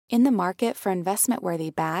In the market for investment-worthy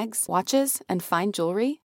bags, watches, and fine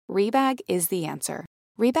jewelry, Rebag is the answer.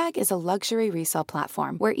 Rebag is a luxury resale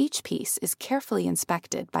platform where each piece is carefully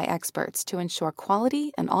inspected by experts to ensure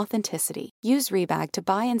quality and authenticity. Use Rebag to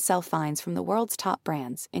buy and sell finds from the world's top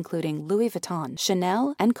brands, including Louis Vuitton,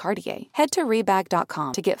 Chanel, and Cartier. Head to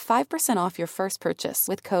Rebag.com to get 5% off your first purchase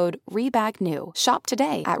with code REBAGNEW. Shop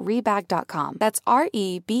today at Rebag.com. That's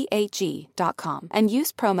REBAG.com. And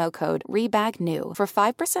use promo code REBAGNEW for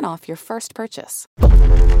 5% off your first purchase.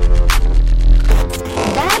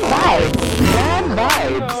 Bad vibes. Bad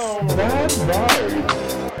vibes. Bad vibes.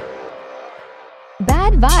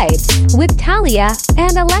 Bad vibes with Talia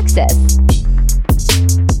and Alexis.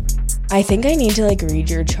 I think I need to read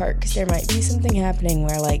your chart because there might be something happening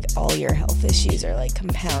where all your health issues are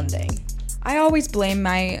compounding. I always blame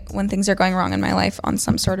when things are going wrong in my life on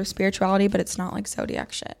some sort of spirituality, but it's not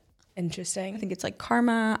zodiac shit. Interesting. I think it's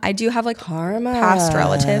karma. I do have karma. Past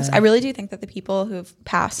relatives. I really do think that the people who've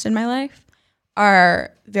passed in my life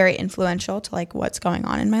are very influential to what's going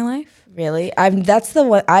on in my life. Really? That's the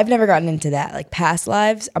one I've never gotten into that. Past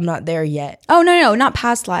lives, I'm not there yet. Oh, no, not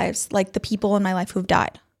past lives. The people in my life who've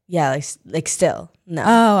died. Yeah, still. No.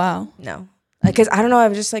 Oh. No. Because I don't know, I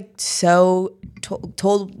was just so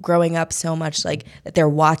told growing up so much that they're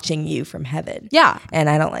watching you from heaven. Yeah. And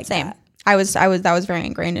I don't like Same. that. That was very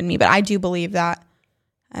ingrained in me, but I do believe that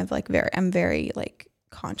I'm very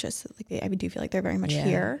conscious that I do feel they're very much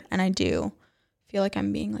here, and I do feel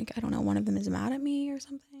I'm being I don't know, one of them is mad at me or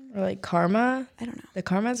something. Or karma. I don't know. The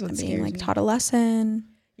karma is what's being taught a lesson.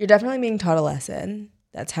 You're definitely being taught a lesson.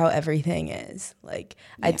 That's how everything is.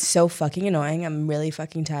 It's so fucking annoying. I'm really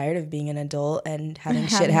fucking tired of being an adult and having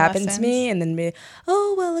shit happen to me and then be,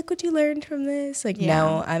 oh, well, look what you learned from this.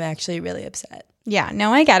 No, I'm actually really upset. Yeah,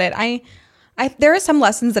 no, I get it. I there are some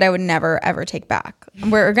lessons that I would never ever take back.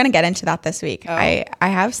 We're gonna get into that this week. There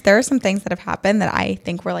are some things that have happened that I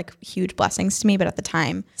think were huge blessings to me, but at the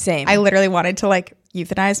time, same. I literally wanted to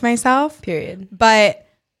euthanize myself. Period. But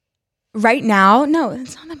right now, no,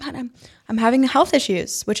 it's not about I'm having health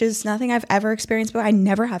issues, which is nothing I've ever experienced before. I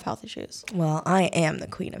never have health issues. Well, I am the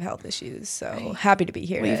queen of health issues, so happy to be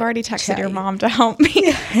here. Well, you've already texted your mom to help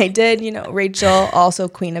me. I did. Rachel, also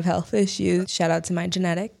queen of health issues. Shout out to my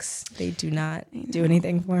genetics. They do not do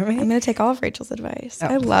anything for me. I'm going to take all of Rachel's advice.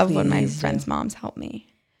 I love when my friends' moms help me.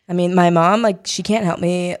 I mean, my mom, she can't help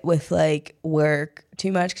me with work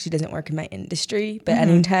too much because she doesn't work in my industry. But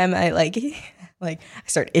anytime I I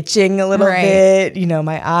start itching a little bit,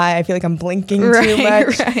 my eye, I feel I'm blinking too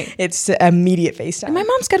much. Right. It's immediate FaceTime. And my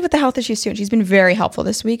mom's good with the health issues too. And she's been very helpful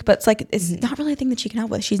this week, but it's not really a thing that she can help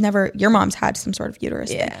with. Your mom's had some sort of uterus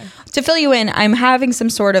thing. To fill you in, I'm having some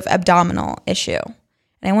sort of abdominal issue.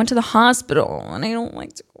 And I went to the hospital and I don't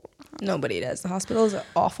like to go. Nobody does. The hospital is an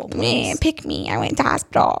awful place. Man, pick me. I went to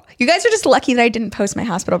hospital. You guys are just lucky that I didn't post my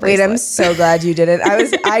hospital bracelet. Wait, I'm so glad you didn't.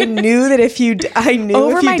 I knew that if you did, I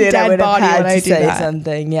would have had to say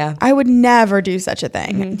something. Yeah. I would never do such a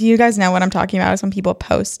thing. Mm-hmm. Do you guys know what I'm talking about? Is when people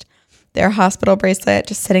post their hospital bracelet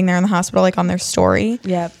just sitting there in the hospital, on their story.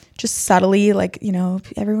 Yeah. Just subtly,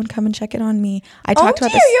 everyone come and check it on me. I talked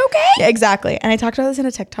about this. Are you okay? Yeah, exactly. And I talked about this in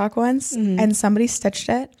a TikTok once, and somebody stitched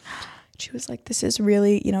it. She was like, this is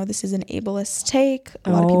really, this is an ableist take.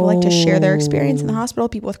 A lot of people like to share their experience in the hospital,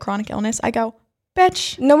 people with chronic illness. I go,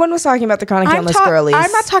 bitch. No one was talking about the chronic illness girlies.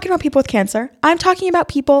 I'm not talking about people with cancer. I'm talking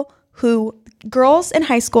about girls in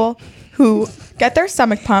high school who get their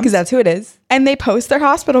stomach pumped. Because that's who it is. And they post their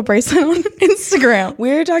hospital bracelet on Instagram.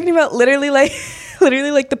 We're talking about literally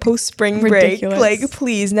the post-spring break.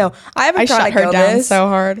 Please, no. I have a chronic illness. I shut her down so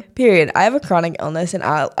hard. Period. I have a chronic illness and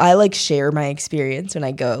I share my experience when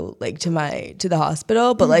I go to the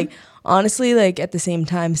hospital. But honestly, at the same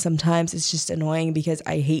time, sometimes it's just annoying because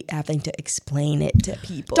I hate having to explain it to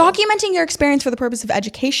people. Documenting your experience for the purpose of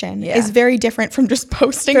education is very different from just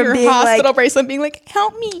posting your hospital bracelet and being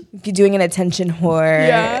help me. You're doing an attention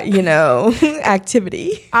whore,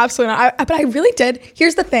 activity. Absolutely not. But I really did.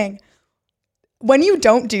 Here's the thing. When you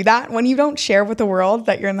don't do that, when you don't share with the world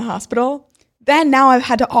that you're in the hospital, then now I've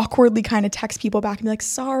had to awkwardly kind of text people back and be like,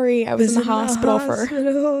 sorry, I was in the hospital for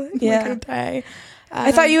a day.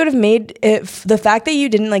 I thought you would have made it, the fact that you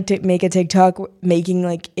didn't to make a TikTok making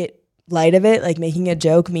it light of it, making a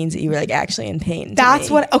joke means that you were actually in pain. That's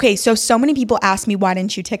what, okay, so many people ask me, why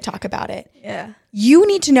didn't you TikTok about it? Yeah. You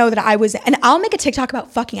need to know that I was, and I'll make a TikTok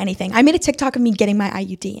about fucking anything. I made a TikTok of me getting my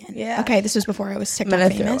IUD in. Yeah. Okay, this was before I was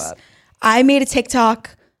TikTok famous. I made a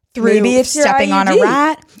TikTok through stepping IUD. On a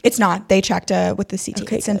rat. It's not. They checked with the CT.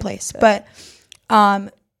 Okay, it's in place. Good. But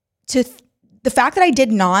the fact that I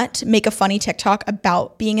did not make a funny TikTok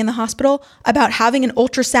about being in the hospital, about having an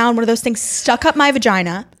ultrasound, one of those things stuck up my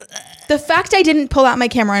vagina, The fact I didn't pull out my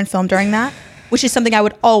camera and film during that, which is something I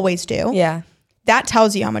would always do. Yeah. That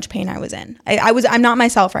tells you how much pain I was in. I'm not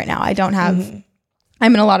myself right now. I don't have,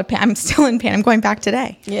 I'm in a lot of pain. I'm still in pain. I'm going back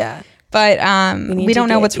today. Yeah. But we don't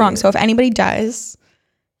know what's wrong. So if anybody does,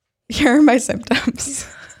 here are my symptoms.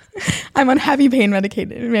 I'm on heavy pain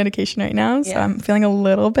medication right now. So I'm feeling a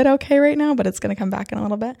little bit okay right now, but it's going to come back in a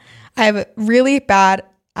little bit. I have really bad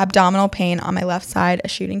abdominal pain on my left side, a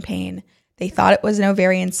shooting pain. They thought it was an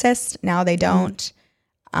ovarian cyst. Now they don't.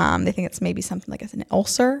 They think it's maybe something like an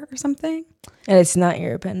ulcer or something. And it's not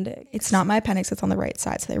your appendix. It's not my appendix. It's on the right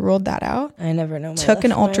side. So they ruled that out. I never know. Took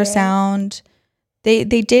an ultrasound. They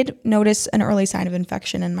did notice an early sign of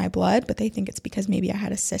infection in my blood, but they think it's because maybe I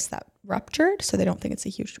had a cyst that ruptured. So they don't think it's a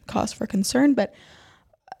huge cause for concern. But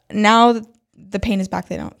now the pain is back.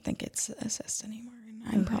 They don't think it's a cyst anymore.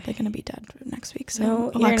 And I'm probably going to be dead next week. So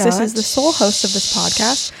no, Alexis is the sole host of this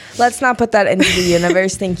podcast. Let's not put that into the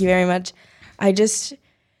universe. Thank you very much. I just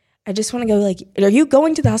want to go, like, are you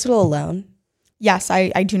going to the hospital alone? Yes, I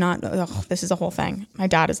do not. This is a whole thing. My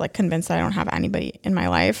dad is like convinced that I don't have anybody in my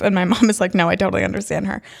life. And my mom is like, no, I totally understand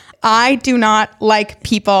her. I do not like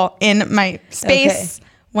people in my space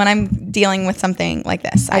when I'm dealing with something like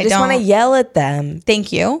this. I just want to yell at them.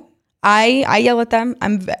 Thank you. I yell at them.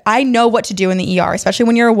 I know what to do in the ER, especially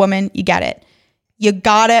when you're a woman. You get it. You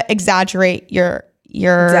gotta exaggerate your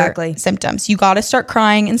symptoms. You got to start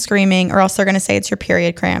crying and screaming, or else they're going to say it's your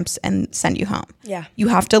period cramps and send you home. Yeah. You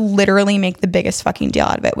have to literally make the biggest fucking deal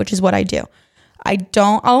out of it, which is what I do.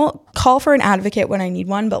 I'll call for an advocate when I need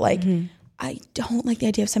one, but like, I don't like the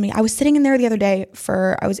idea of somebody. I was sitting in there the other day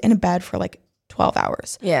I was in a bed for like 12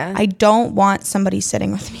 hours. Yeah. I don't want somebody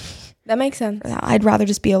sitting with me. That makes sense. I'd rather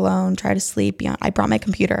just be alone, try to sleep. I brought my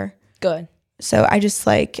computer. Good. So I just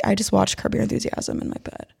watched Curb Your Enthusiasm in my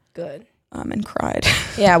bed. Good. And cried.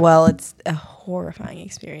 Yeah, well, it's a horrifying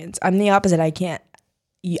experience. I'm the opposite. I can't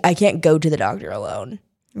go to the doctor alone.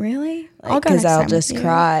 Really? Because I'll just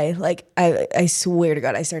cry. Like, I swear to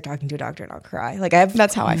God, I start talking to a doctor and I'll cry. Like,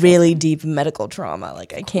 that's how I feel. Really deep medical trauma.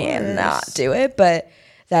 Like, I cannot do it. But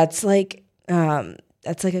that's like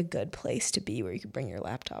a good place to be where you can bring your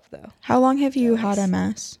laptop, though. How long have you had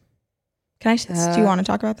MS? Do you want to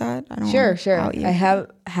talk about that? Sure. I have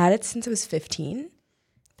had it since I was 15.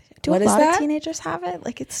 Do a lot of teenagers have it?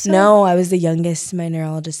 Like, it's so... No, I was the youngest my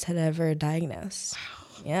neurologist had ever diagnosed. Wow.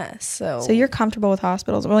 Yeah, so you're comfortable with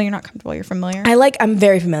hospitals? Well, you're not comfortable. You're familiar? I'm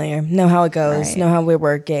very familiar. Know how it goes. Know how we're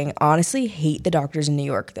working. Honestly, hate the doctors in New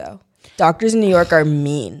York, though. Doctors in New York are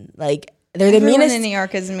mean. Like, they're the meanest. In New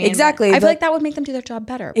York is mean. Exactly. I feel like that would make them do their job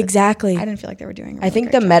better. Exactly. I didn't feel like they were doing a I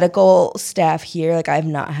think the medical staff here, like, I've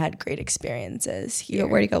not had great experiences here.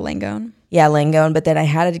 Where do you go, Langone? Yeah, Langone. But then I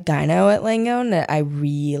had a gyno at Langone that I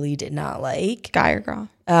really did not like. Guy or girl?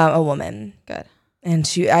 A woman. Good. And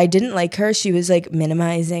I didn't like her. She was like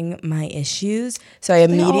minimizing my issues. So I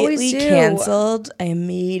immediately canceled. I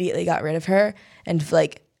immediately got rid of her and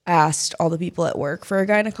like asked all the people at work for a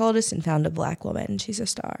gynecologist and found a Black woman. She's a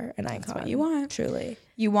star, an icon. That's what you want. Truly.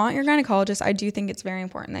 You want your gynecologist. I do think it's very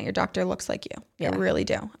important that your doctor looks like you. Yeah. I really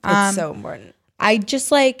do. It's so important. I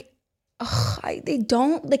just like,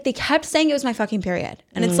 they kept saying it was my fucking period.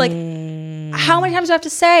 And it's like, how many times do I have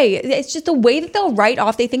to say? It's just the way that they'll write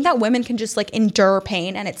off. They think that women can just like endure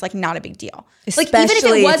pain and it's like not a big deal. Especially like, even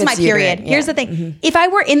if it was my period, here's the thing. Mm-hmm. If I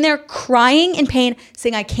were in there crying in pain,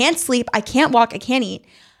 saying I can't sleep, I can't walk, I can't eat,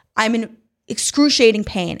 I'm in excruciating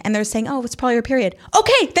pain, and they're saying, oh, it's probably your period.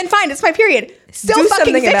 Okay, then fine, it's my period. Still do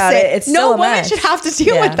fucking fix about it. It's no woman should have to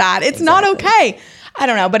deal with that. It's not okay. I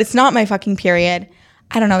don't know, but it's not my fucking period.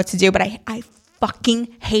 I don't know what to do, but I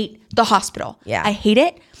fucking hate the hospital. Yeah. I hate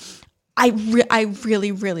it. I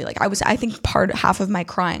really, really like, I think half of my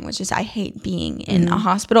crying was just, I hate being in a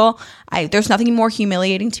hospital. There's nothing more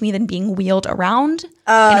humiliating to me than being wheeled around in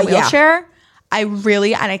a wheelchair. Yeah.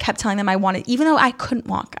 I kept telling them I wanted, even though I couldn't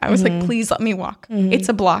walk, I was like, please let me walk. It's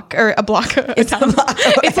a block. It's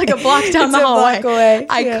like a block down the hallway.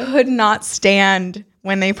 I could not stand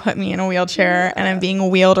when they put me in a wheelchair and I'm being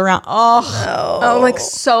wheeled around. Oh, like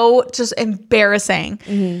so just embarrassing.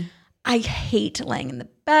 Mm-hmm. I hate laying in the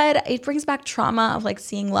bed. It brings back trauma of like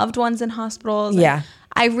seeing loved ones in hospitals. Yeah.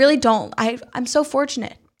 I really don't. I'm so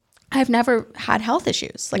fortunate. I've never had health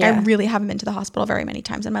issues. Like I really haven't been to the hospital very many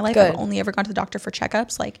times in my life. Good. I've only ever gone to the doctor for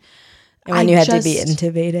checkups. Like, and when you had to be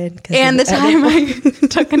intubated. And the time I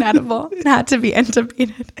took an edible and had to be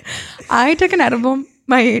intubated. I took an edible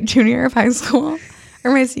my junior year of high school,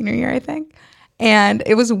 or my senior year, I think. And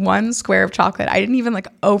it was one square of chocolate. I didn't even like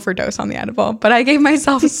overdose on the edible, but I gave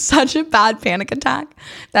myself such a bad panic attack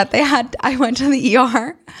that I went to the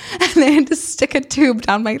ER and they had to stick a tube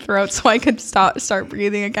down my throat so I could start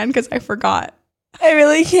breathing again because I forgot. I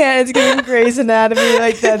really can't. It's giving Grey's Anatomy.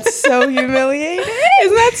 Like, that's so humiliating.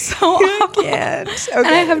 Isn't that so awful? I can't. Okay, and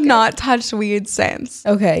I have not touched weed since.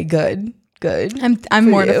 Okay, good. I'm For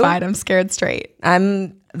mortified. you. I'm scared straight.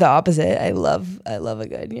 I'm the opposite. I love a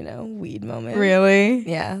good, weed moment. Really?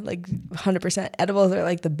 Yeah, like 100%. Edibles are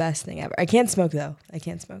like the best thing ever. I can't smoke though.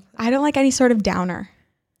 I don't like any sort of downer.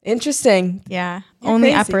 Interesting. Yeah. You're Only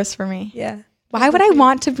crazy. uppers for me. Yeah. Why would I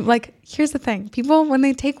want to, like, here's the thing. People, when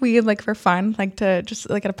they take weed, like, for fun, like, to just,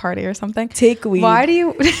 like, at a party or something. Take weed. Why do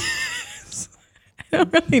you... I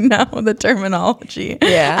don't really know the terminology.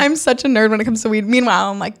 Yeah. I'm such a nerd when it comes to weed.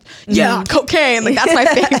 Meanwhile, I'm like, yeah, cocaine. Like, that's my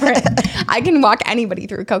favorite. I can walk anybody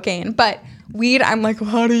through cocaine. But weed, I'm like, well,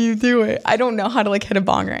 how do you do it? I don't know how to, like, hit a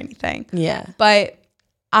bong or anything. Yeah. But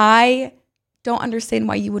I don't understand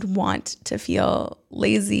why you would want to feel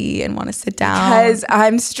lazy and want to sit down. Because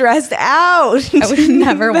I'm stressed out. I would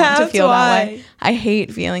never want to That's feel why. that way. I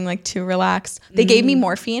hate feeling like too relaxed. They gave me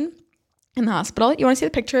morphine in the hospital. You want to see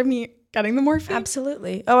the picture of me getting the morphine?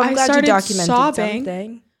 Absolutely. Oh, I'm I glad you started documented sobbing.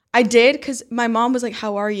 something. I did because my mom was like,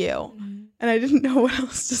 "How are you?" And I didn't know what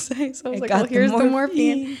else to say, so I was like, "Well, here's the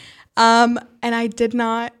morphine." And I did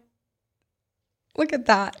not look at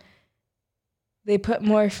that. They put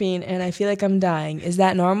morphine and I feel like I'm dying. Is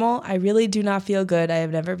that normal? I really do not feel good. I have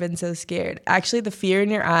never been so scared. Actually, the fear in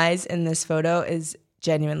your eyes in this photo is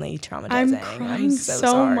genuinely traumatizing. I'm crying so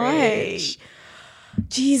sorry. much.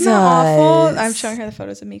 Jesus. Isn't that awful? I'm showing her the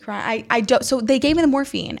photos of me crying. I don't. So they gave me the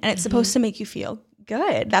morphine, and it's supposed to make you feel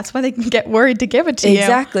good. That's why they can get worried to give it to you.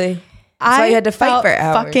 Exactly. That's why you had to fight felt for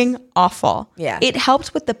hours. Fucking awful. Yeah. It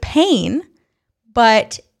helped with the pain,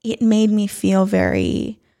 but it made me feel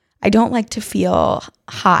very. I don't like to feel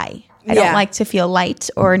high. I don't like to feel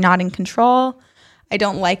light or not in control. I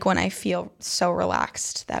don't like when I feel so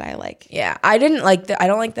relaxed that I like. Yeah. I don't like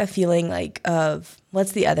the feeling like of,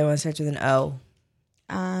 what's the other one starts with an O?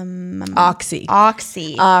 Oxy.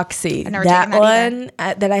 Oxy. Oxy. I've never That taken that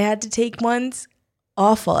one that I had to take once,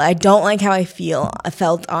 awful. I don't like how I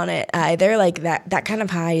felt on it either. Like that kind of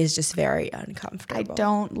high is just very uncomfortable. I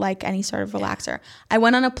don't like any sort of relaxer. I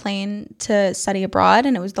went on a plane to study abroad,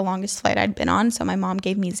 and it was the longest flight I'd been on. So my mom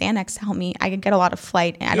gave me Xanax to help me. I could get a lot of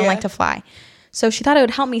flight, and I don't like to fly. So she thought it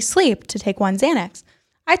would help me sleep to take one Xanax.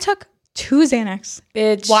 I took 2 Xanax.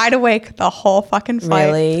 Bitch. Wide awake the whole fucking flight.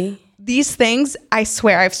 Really? These things, I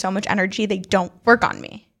swear I have so much energy, they don't work on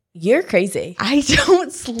me. You're crazy. I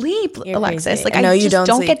don't sleep, You're Alexis. crazy. Like, I know I you just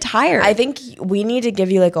don't sleep. get tired. I think we need to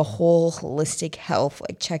give you like a whole holistic health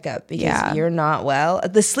like checkup because you're not well.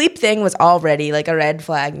 The sleep thing was already like a red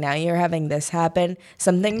flag. Now you're having this happen.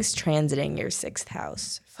 Something's transiting your 6th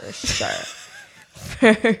house for sure.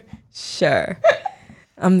 For sure.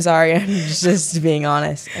 I'm sorry. I'm just being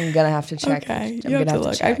honest. I'm gonna have to check. Okay, I'm you have gonna to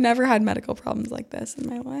look. check. I've never had medical problems like this in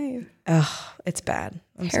my life. Ugh, it's bad.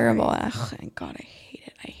 I'm Terrible. Ugh, thank God, I hate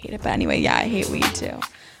it. I hate it. But anyway, yeah, I hate weed too.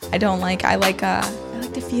 I like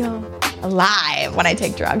to feel alive when I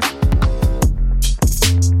take drugs.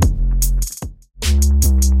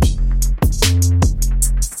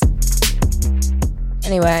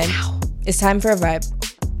 Anyway, it's time for a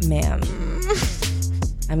vibe, ma'am.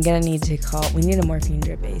 I'm gonna need to call. We need a morphine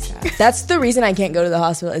drip ASAP. That's the reason I can't go to the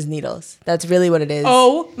hospital is needles. That's really what it is.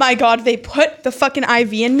 Oh my God, they put the fucking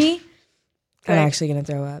IV in me. I'm actually gonna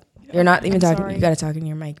throw up. You're not even talking. sorry. You gotta talk in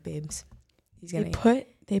your mic, babes. He's gonna.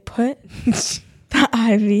 They put the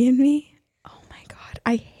IV in me. Oh my God,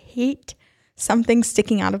 I hate something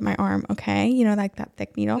sticking out of my arm. Okay, you know, like that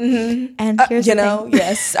thick needle. Mm-hmm. And here's you the know, thing.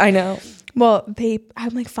 yes, I know. Well,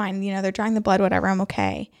 I'm like, fine, you know, they're drawing the blood, whatever, I'm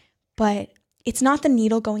okay. But it's not the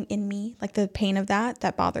needle going in me, like the pain of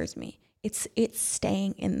that bothers me. It's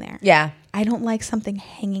staying in there. Yeah, I don't like something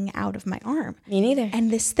hanging out of my arm. me neither.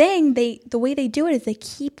 And this thing, the way they do it is they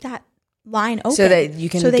keep that line open. So that you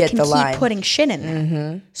can get the keep line. putting shit in there.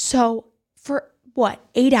 Mm-hmm. So for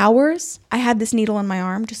 8 hours, I had this needle in my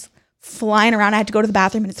arm just flying around. I had to go to the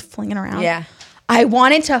bathroom and it's flinging around. Yeah. I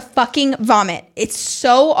wanted to fucking vomit. It's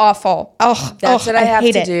so awful. Oh, That's what I have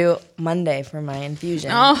hate to it. do Monday for my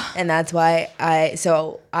infusion. Oh. And that's why I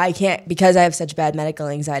can't, because I have such bad medical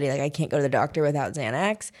anxiety, like I can't go to the doctor without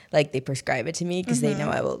Xanax. Like they prescribe it to me because they know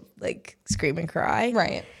I will like scream and cry.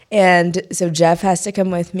 Right. And so Jeff has to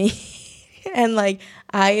come with me. And like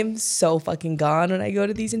I am so fucking gone when I go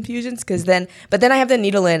to these infusions but then I have the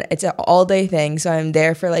needle in. It's an all day thing. So I'm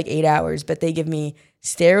there for like 8 hours, but they give me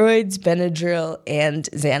steroids, Benadryl, and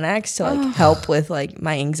Xanax to like help with like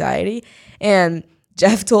my anxiety. And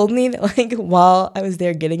Jeff told me that like while I was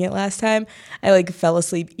there getting it last time, I like fell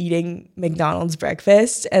asleep eating McDonald's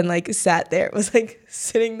breakfast and like sat there. It was like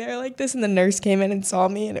sitting there like this, and the nurse came in and saw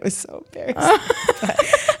me, and it was so embarrassing.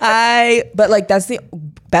 but like that's the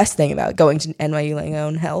best thing about going to NYU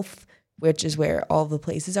Langone Health, which is where all the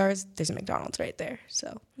places are. There's a McDonald's right there,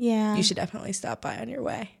 so Yeah. you should definitely stop by on your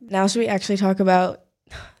way. Now, should we actually talk about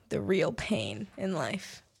the real pain in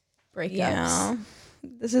life? Breakups. Yeah.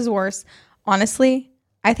 This is worse. Honestly,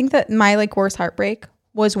 I think that my like worst heartbreak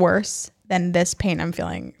was worse than this pain I'm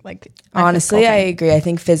feeling. Like Honestly, I agree. I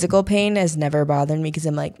think physical pain has never bothered me because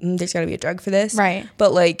I'm like, there's got to be a drug for this. Right.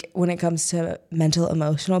 But like when it comes to mental,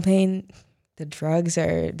 emotional pain, the drugs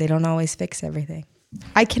they don't always fix everything.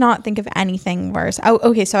 I cannot think of anything worse. Oh,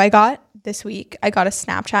 okay. So I got a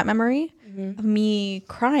Snapchat memory of me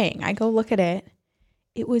crying. I go look at it.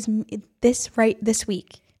 It was this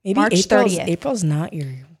week. Maybe March 30th. April's not your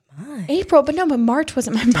month. April, but March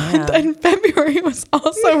wasn't my month, and February was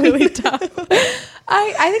also really tough. I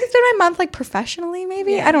think it's been my month, like professionally,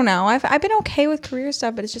 maybe. Yeah. I don't know. I've been okay with career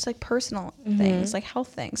stuff, but it's just like personal things, like health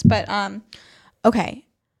things. But okay,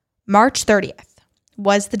 March 30th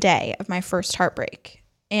was the day of my first heartbreak,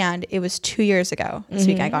 and it was 2 years ago. This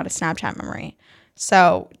week I got a Snapchat memory.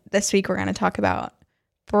 So this week we're going to talk about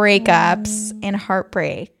breakups and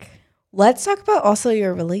heartbreak. Let's talk about also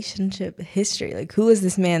your relationship history. Like, who was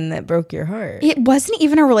this man that broke your heart? It wasn't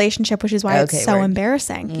even a relationship, which is why it's so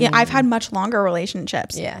embarrassing. Yeah, I've had much longer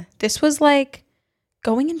relationships. Yeah. This was like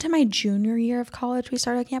going into my junior year of college, we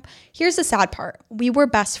started hooking up. Here's the sad part. We were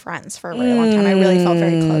best friends for a really long time. I really felt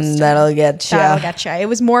very close to him. That'll get you. It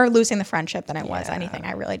was more losing the friendship than it was anything.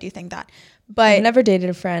 I really do think that. But I never dated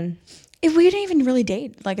a friend. We didn't even really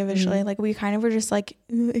date, like, eventually. Like, we kind of were just, like,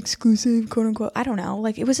 exclusive, quote unquote. I don't know.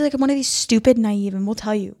 Like, it was, like, one of these stupid, naive, and we'll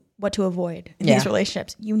tell you what to avoid in these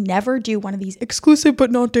relationships. You never do one of these exclusive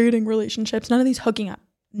but not dating relationships. None of these hooking up.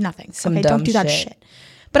 Nothing. Don't do that shit.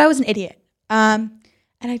 But I was an idiot. And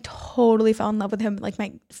I totally fell in love with him, like,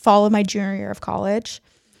 fall of my junior year of college.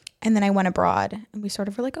 And then I went abroad, and we sort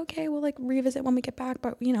of were like, okay, we'll, like, revisit when we get back,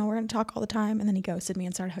 but, you know, we're going to talk all the time. And then he ghosted me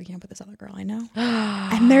and started hooking up with this other girl I know.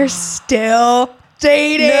 And they're still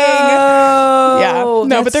dating. No.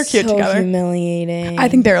 No, but they're cute together. Humiliating. I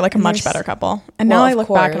think they're, like, a much better couple. And now I look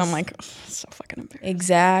back and I'm like, so fucking embarrassed.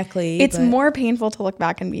 Exactly. It's more painful to look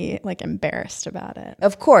back and be, like, embarrassed about it.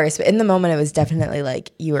 Of course. But in the moment, it was definitely,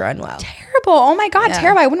 like, you were unwell. Terrible. Oh, my God.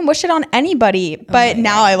 Terrible. I wouldn't wish it on anybody. But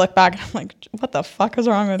now I look back and I'm like, what the fuck is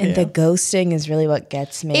wrong with you? And the ghosting is really what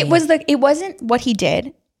gets me. It wasn't what he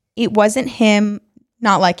did. It wasn't him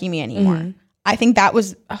not liking me anymore. I think that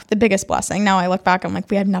was the biggest blessing. Now I look back, I'm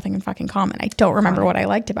like, we had nothing in fucking common. I don't remember what I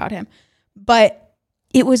liked about him. But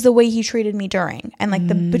it was the way he treated me during, and like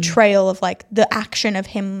the betrayal of like the action of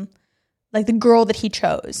him, like the girl that he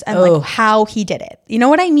chose, and like how he did it. You know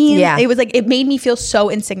what I mean? Yeah. It was like, it made me feel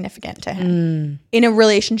so insignificant to him in a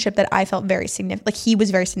relationship that I felt very significant. Like, he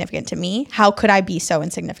was very significant to me. How could I be so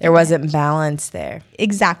insignificant? There wasn't balance there.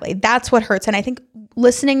 Exactly. That's what hurts. And I think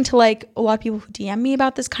listening to like a lot of people who DM me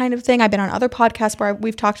about this kind of thing, I've been on other podcasts where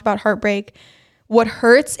we've talked about heartbreak. What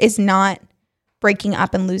hurts is not breaking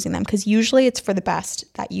up and losing them, because usually it's for the best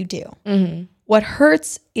that you do. What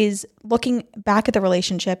hurts is looking back at the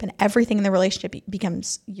relationship and everything in the relationship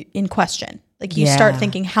becomes in question. Like, you start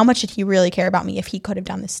thinking, how much did he really care about me if he could have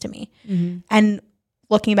done this to me? And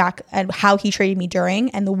looking back at how he treated me during,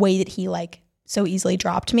 and the way that he like so easily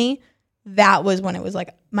dropped me, that was when it was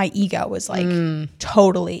like my ego was like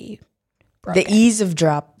totally broken. The ease of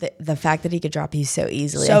drop, the fact that he could drop you so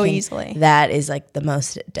easily. That is like the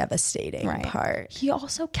most devastating part. He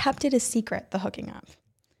also kept it a secret, the hooking up.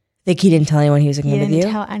 Like, he didn't tell anyone he was hooking up with you? He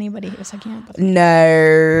didn't tell anybody he was hooking up with me.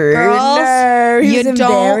 No. Girls, you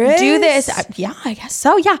don't do this. Yeah, I guess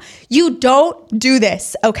so. Yeah. You don't do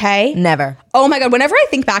this, okay? Never. Oh my God. Whenever I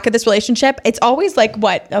think back at this relationship, it's always like,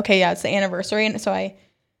 what? Okay, yeah, it's the anniversary. And so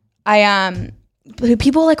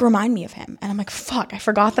people like remind me of him, and I'm like, fuck, I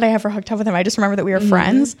forgot that I ever hooked up with him. I just remember that we were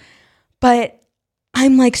friends. But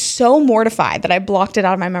I'm like so mortified that I blocked it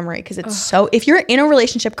out of my memory, because it's so, if you're in a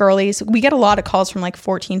relationship, girlies, we get a lot of calls from like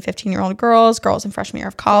 14, 15-year-old girls in freshman year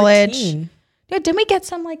of college. 14. Yeah, didn't we get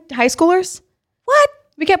some like high schoolers? What?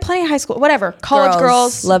 We get plenty of high school, whatever. College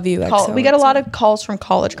girls. Love you. We get a lot of calls from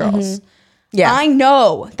college girls. Yeah. I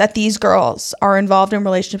know that these girls are involved in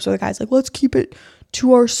relationships with guys like, let's keep it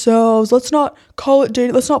to ourselves. Let's not call it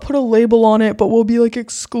dating. Let's not put a label on it, but we'll be like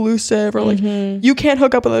exclusive, or like you can't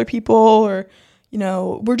hook up with other people, or, you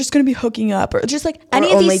know, we're just going to be hooking up, or just like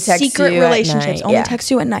any of these secret relationships. Only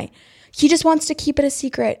text you at night. He just wants to keep it a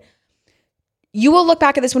secret. You will look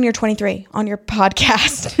back at this when you're 23 on your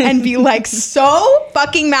podcast and be like so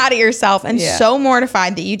fucking mad at yourself and so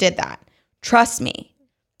mortified that you did that. Trust me.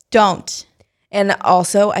 Don't. And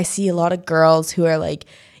also, I see a lot of girls who are like,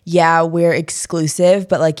 yeah, we're exclusive,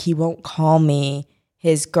 but like he won't call me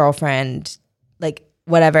his girlfriend, like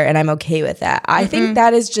whatever, and I'm okay with that. I think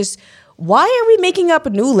that is just, why are we making up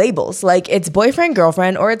new labels? Like it's boyfriend,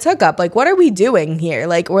 girlfriend, or it's hookup. Like what are we doing here?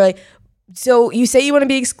 Like we're like, so you say you want to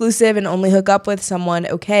be exclusive and only hook up with someone,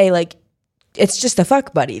 okay, like it's just a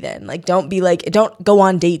fuck buddy then. Like don't go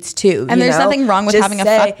on dates too. And there's nothing wrong with having a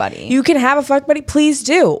fuck buddy. You can have a fuck buddy, please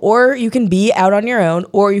do. Or you can be out on your own,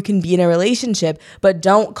 or you can be in a relationship, but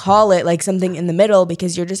don't call it like something in the middle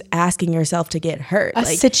because you're just asking yourself to get hurt. A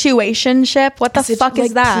like, situationship? What the fuck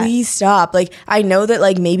is that? Please stop. Like I know that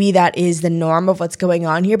like maybe that is the norm of what's going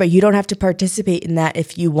on here, but you don't have to participate in that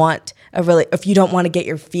if you want if you don't want to get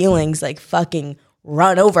your feelings like fucking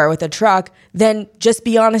run over with a truck, then just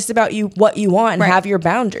be honest about what you want and have your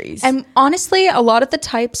boundaries. And honestly, a lot of the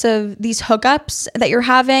types of these hookups that you're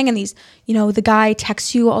having and these, the guy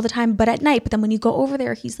texts you all the time, but at night, but then when you go over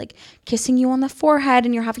there, he's like kissing you on the forehead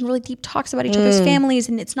and you're having really deep talks about each other's families.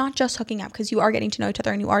 And it's not just hooking up because you are getting to know each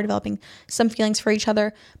other and you are developing some feelings for each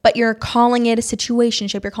other, but you're calling it a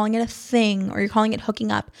situationship, you're calling it a thing, or you're calling it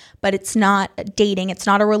hooking up, but it's not dating. It's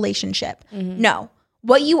not a relationship. No.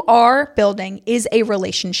 What you are building is a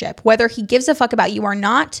relationship. Whether he gives a fuck about you or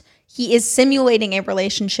not, he is simulating a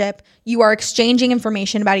relationship. You are exchanging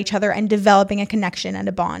information about each other and developing a connection and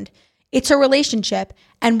a bond. It's a relationship.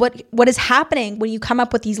 And what is happening when you come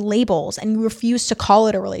up with these labels and you refuse to call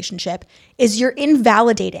it a relationship is you're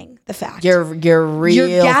invalidating the fact. You're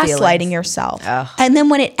gaslighting feelings. Yourself. Ugh. And then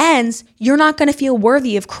when it ends, you're not going to feel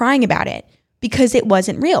worthy of crying about it because it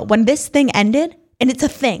wasn't real. When this thing ended, and it's a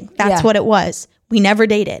thing, that's what it was. We never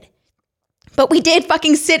dated. But we did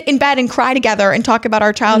fucking sit in bed and cry together and talk about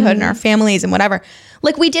our childhood and our families and whatever.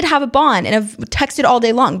 Like we did have a bond and have texted all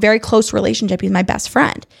day long. Very close relationship. He's my best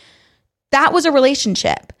friend. That was a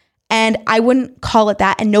relationship. And I wouldn't call it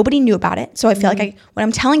that. And nobody knew about it. So I feel like when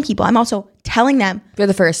I'm telling people, I'm also telling them. For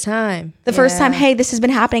the first time. First time, hey, this has been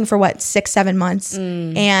happening for 6-7 months.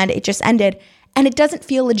 And it just ended. And it doesn't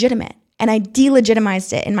feel legitimate. And I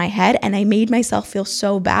delegitimized it in my head and I made myself feel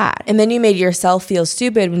so bad. And then you made yourself feel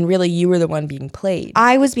stupid when really you were the one being played.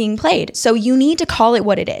 I was being played. So you need to call it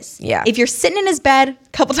what it is. Yeah. If you're sitting in his bed a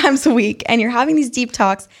couple times a week and you're having these deep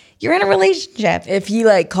talks, you're in a relationship. If he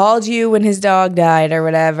like called you when his dog died or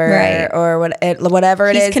whatever, or whatever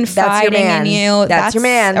it He's is, confiding that's your man. in you. That's your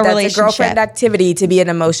man. A That's a girlfriend activity to be an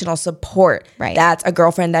emotional support. Right. That's a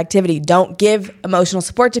girlfriend activity. Don't give emotional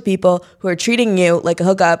support to people who are treating you like a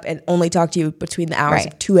hookup and only talk to you between the hours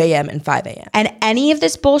of 2 a.m. and 5 a.m. And any of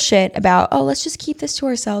this bullshit about, let's just keep this to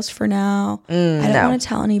ourselves for now. I don't want to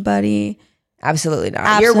tell anybody. Absolutely not.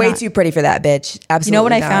 Absolutely You're way not. too pretty for that, bitch. Absolutely. You know what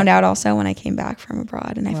not. I found out also when I came back from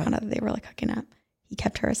abroad and I found out that they were like hooking up? He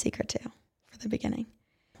kept her a secret too for the beginning.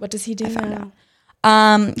 What does he do? I found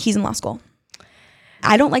out. He's in law school.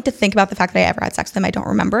 I don't like to think about the fact that I ever had sex with him. I don't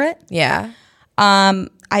remember it. Yeah. I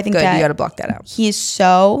think Good. that You got to block that out. he's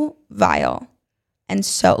so vile and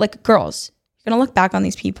so like girls, you're going to look back on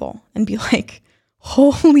these people and be like,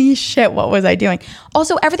 holy shit, what was I doing?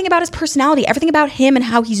 Also, everything about his personality, everything about him and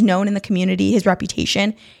how he's known in the community, his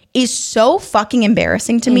reputation is so fucking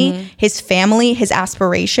embarrassing to me. His family, his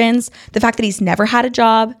aspirations, the fact that he's never had a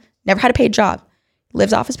job, never had a paid job,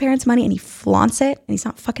 lives off his parents' money and he flaunts it and he's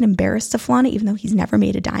not fucking embarrassed to flaunt it even though he's never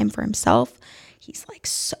made a dime for himself. He's like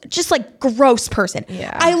just like gross person.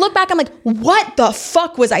 Yeah. I look back, I'm like, what the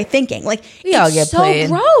fuck was I thinking? Like, it's so played.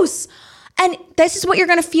 gross. And this is what you're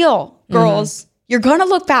gonna feel, girls. You're gonna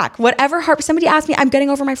look back. Whatever somebody asked me, I'm getting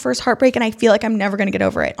over my first heartbreak and I feel like I'm never gonna get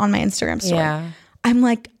over it on my Instagram story. Yeah. I'm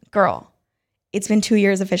like, girl, it's been 2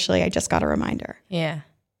 years officially. I just got a reminder. Yeah.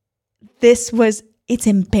 It's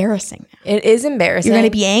embarrassing now. It is embarrassing. You're gonna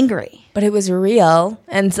be angry. But it was real.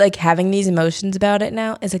 And it's like having these emotions about it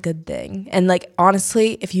now is a good thing. And like,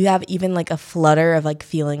 honestly, if you have even like a flutter of like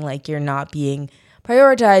feeling like you're not being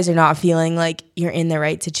prioritized or not feeling like you're in the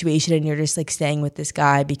right situation and you're just like staying with this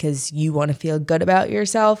guy because you want to feel good about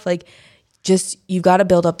yourself, like just, you've got to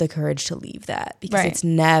build up the courage to leave that because it's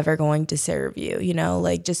never going to serve you, you know,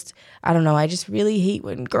 like just, I don't know. I just really hate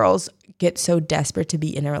when girls get so desperate to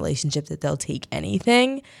be in a relationship that they'll take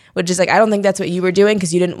anything, which is like, I don't think that's what you were doing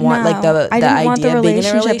because you didn't want like the I didn't want the idea of being in a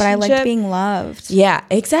relationship. but I liked being loved. Yeah,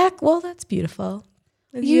 exactly. Well, that's beautiful.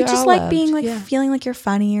 You just like being like feeling like you're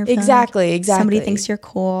funny or exactly. Somebody thinks you're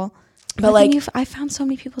cool. But like, I found so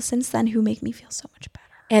many people since then who make me feel so much better.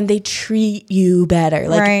 and they treat you better.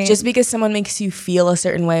 Like Right. just because someone makes you feel a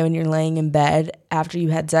certain way when you're laying in bed after you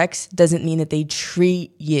had sex doesn't mean that they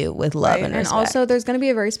treat you with love and respect. And also there's going to be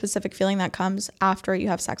a very specific feeling that comes after you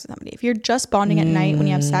have sex with somebody. If you're just bonding at night when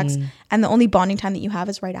you have sex and the only bonding time that you have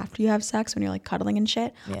is right after you have sex when you're like cuddling and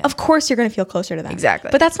shit, of course you're going to feel closer to them.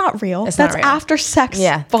 Exactly. But that's not real. It's That's not real. after sex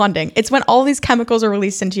bonding. It's when all these chemicals are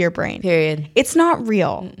released into your brain. Period. It's not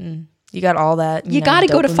real. You got all that. You got to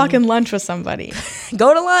go to fucking lunch with somebody.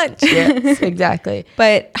 Go to lunch. Yes, exactly.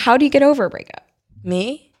 But how do you get over a breakup?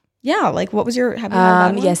 Me? Yeah, like what was your, have you had a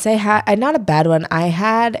bad one? Yes, I had, not a bad one. I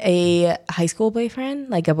had a high school boyfriend,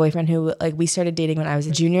 like a boyfriend who, like, we started dating when I was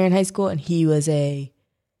a junior in high school and he was a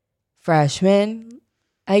freshman,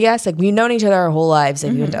 I guess. Like, we've known each other our whole lives.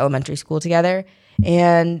 Like, we went to elementary school together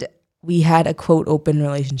and we had a quote open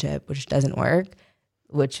relationship, which doesn't work,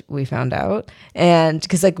 which we found out. And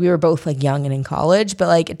because, like, we were both, like, young and in college, but,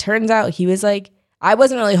 like, it turns out he was, like, I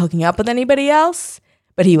wasn't really hooking up with anybody else,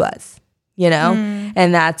 but he was. You know?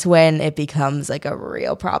 And that's when it becomes like a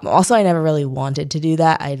real problem. Also, I never really wanted to do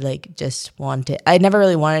that. I never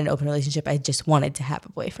really wanted an open relationship. I just wanted to have a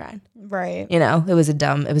boyfriend. Right. You know, it was a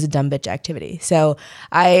dumb bitch activity. So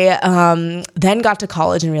I then got to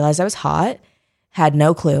college and realized I was hot. Had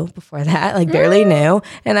no clue before that, like barely knew.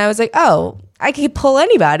 And I was like, oh, I could pull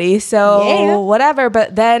anybody. So whatever.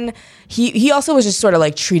 But then he also was just sort of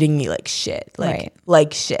like treating me like shit.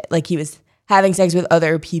 Like shit. Like he was having sex with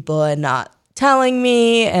other people and not telling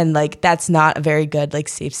me, and like that's not a very good like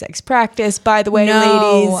safe sex practice, by the way,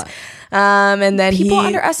 ladies. And then people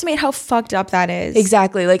underestimate how fucked up that is.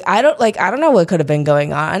 Exactly. Like I don't know what could have been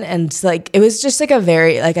going on, and like it was just like a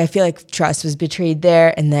very like I feel like trust was betrayed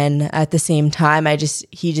there, and then at the same time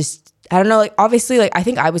he just I don't know, like obviously like I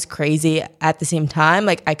think I was crazy at the same time.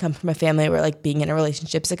 Like I come from a family where like being in a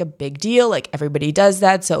relationship is like a big deal. Like everybody does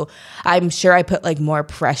that. So I'm sure I put like more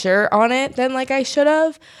pressure on it than like I should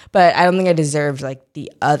have. But I don't think I deserved like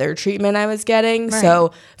the other treatment I was getting. Right.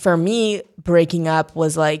 So for me, breaking up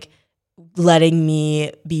was like letting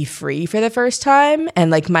me be free for the first time.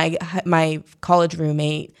 And like my college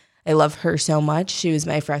roommate, I love her so much. She was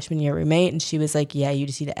my freshman year roommate, and she was like, yeah, you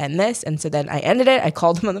just need to end this. And so then I ended it. I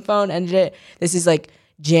called him on the phone, ended it. This is like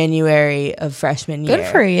January of freshman year.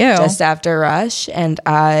 Good for you. Just after Rush. And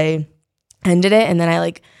I ended it, and then I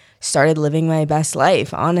like started living my best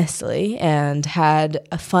life, honestly, and had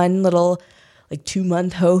a fun little like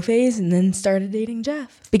 2-month hoe phase, and then started dating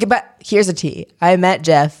Jeff. But here's a tea. I met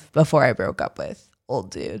Jeff before I broke up with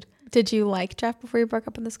old dude. Did you like Jeff before you broke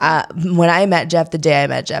up with this guy? When I met Jeff, the day I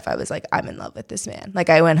met Jeff, I was like, I'm in love with this man. Like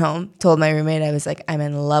I went home, told my roommate, I was like, I'm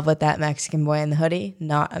in love with that Mexican boy in the hoodie.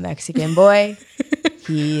 Not a Mexican boy.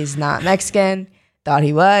 He's not Mexican. Thought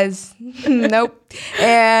he was. Nope.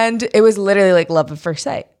 And it was literally like love at first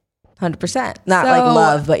sight. 100%. Not like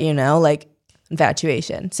love, but you know, like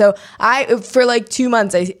infatuation. So for like 2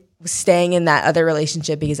 months, I was staying in that other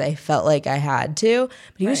relationship because I felt like I had to,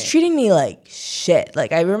 but he was treating me like shit.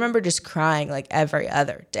 Like I remember just crying like every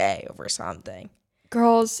other day over something.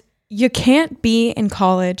 Girls, you can't be in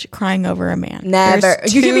college crying over a man. Never.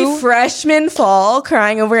 You can be freshman fall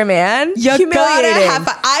crying over a man. You gotta have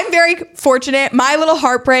fun. I'm very fortunate. My little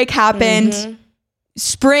heartbreak happened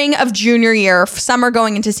spring of junior year, summer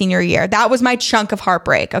going into senior year. That was my chunk of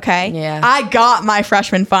heartbreak, okay? Yeah. I got my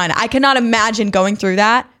freshman fun. I cannot imagine going through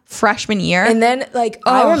that freshman year. And then like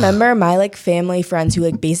I remember my like family friends who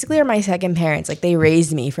like basically are my second parents. Like they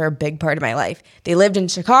raised me for a big part of my life. They lived in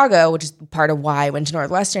Chicago, which is part of why I went to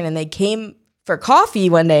Northwestern, and they came for coffee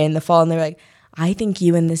one day in the fall, and they were like, I think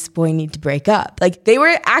you and this boy need to break up. Like they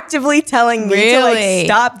were actively telling me to like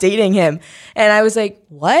stop dating him. And I was like,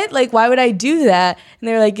 what? Like, why would I do that? And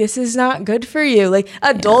they were like, this is not good for you. Like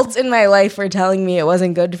adults in my life were telling me it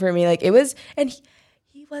wasn't good for me. Like it was, and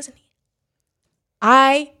he wasn't.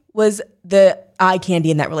 I was the eye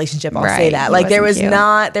candy in that relationship. I'll say that. Like there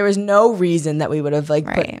was no reason that we would have like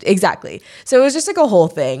put, exactly. So it was just like a whole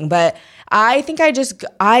thing. But I think I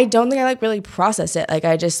don't think I like really processed it. Like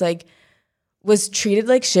I just like was treated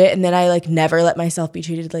like shit, and then I like never let myself be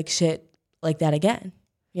treated like shit like that again.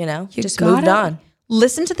 You know, just moved on.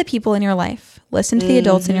 Listen to the people in your life. Listen to the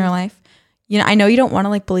adults in your life. You know, I know you don't want to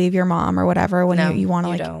like believe your mom or whatever when you want to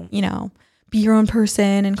like, you know, be your own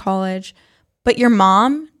person in college. But your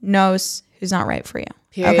mom knows who's not right for you.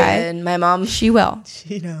 Period. Okay. My mom, she will.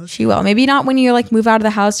 She knows. She will. Maybe not when you like move out of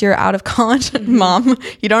the house, you're out of college. Mom,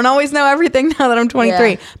 you don't always know everything now that I'm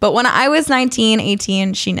 23. Yeah. But when I was 19,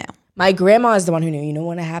 18, she knew. My grandma is the one who knew. You know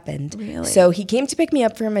when it happened? Really? So he came to pick me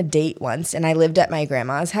up from a date once, and I lived at my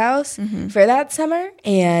grandma's house for that summer.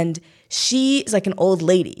 And she's like an old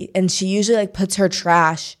lady, and she usually like puts her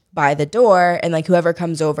trash by the door, and like whoever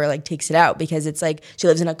comes over like takes it out, because it's like she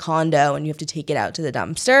lives in a condo and you have to take it out to the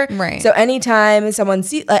dumpster. Right. So anytime someone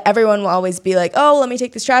sees, like, everyone will always be like, oh, let me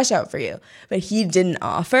take this trash out for you. But he didn't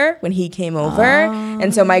offer when he came over.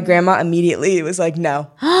 And so my grandma immediately was like,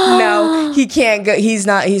 no, he can't go. He's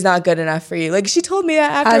not good enough for you. Like, she told me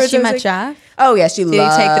that afterwards. Has she I was met like, Jeff? Oh yeah, she loves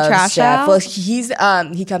Did he take the trash Jeff. out? Well,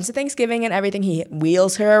 he comes to Thanksgiving and everything. He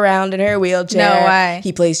wheels her around in her wheelchair. No way.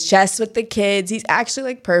 He plays chess with the kids. He's actually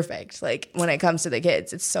like perfect. Like when it comes to the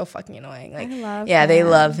kids, it's so fucking annoying. Like, they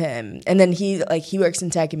love him. And then he works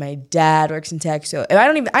in tech, and my dad works in tech. So I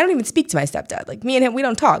don't even speak to my stepdad. Like, me and him, we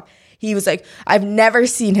don't talk. He was like, I've never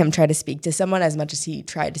seen him try to speak to someone as much as he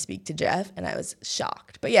tried to speak to Jeff, and I was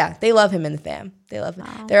shocked. But yeah, they love him in the fam. They love him.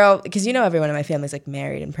 Wow. They're all, because everyone in my family is like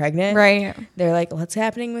married and pregnant. Right. They're like, what's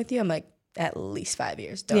happening with you? I'm like, at least 5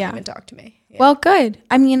 years. Don't even talk to me. Yeah. Well, good.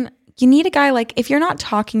 I mean, you need a guy like, if you're not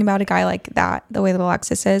talking about a guy like that, the way that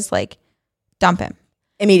Alexis is, like, dump him.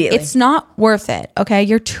 Immediately. It's not worth it, okay?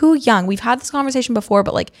 You're too young. We've had this conversation before,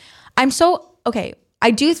 but like, okay, I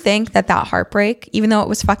do think that heartbreak, even though it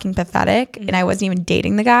was fucking pathetic and I wasn't even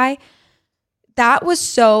dating the guy, that was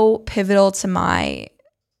so pivotal to my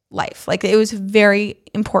life. Like, it was very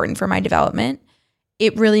important for my development.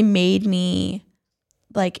 It really made me,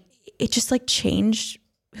 like, it just like changed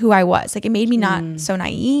who I was. Like, it made me not so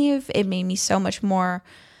naive. It made me so much more,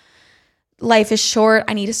 life is short.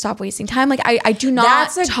 I need to stop wasting time. Like, I do not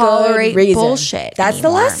tolerate bullshit. That's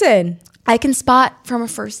anymore. the lesson. I can spot from a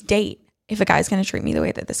first date if a guy's going to treat me the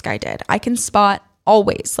way that this guy did. I can spot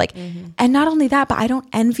always. Like, and not only that, but I don't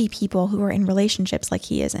envy people who are in relationships like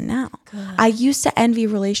he is in now. Good. I used to envy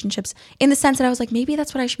relationships in the sense that I was like, maybe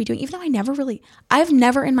that's what I should be doing. Even though I've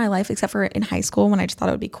never in my life, except for in high school when I just thought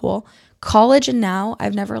it would be cool, college and now,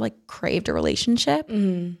 I've never like craved a relationship.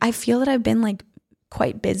 I feel that I've been like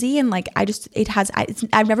quite busy, and like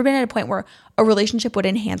I've never been at a point where a relationship would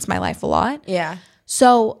enhance my life a lot. Yeah.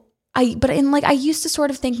 So I used to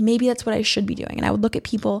sort of think maybe that's what I should be doing. And I would look at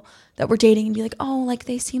people that were dating and be like, oh, like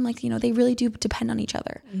they seem like, they really do depend on each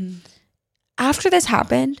other. After this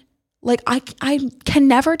happened, like I can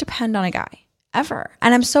never depend on a guy ever.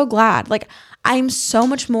 And I'm so glad. Like, I'm so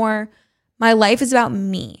much more, my life is about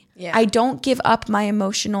me. Yeah. I don't give up my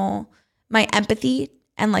empathy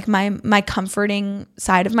and like my comforting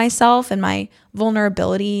side of myself and my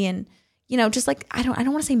vulnerability and, just like, I don't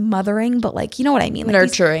want to say mothering, but like, you know what I mean? Like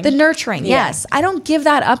nurturing. The nurturing, yes. I don't give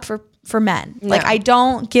that up for men. No. Like, I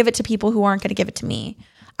don't give it to people who aren't going to give it to me.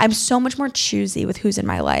 I'm so much more choosy with who's in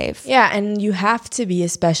my life. Yeah, and you have to be,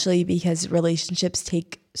 especially because relationships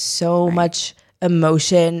take so much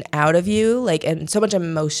emotion out of you, like, and so much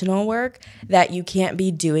emotional work that you can't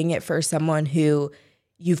be doing it for someone who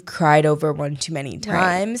you've cried over one too many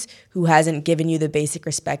times, who hasn't given you the basic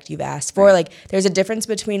respect you've asked for. Like, there's a difference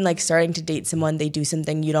between like starting to date someone, they do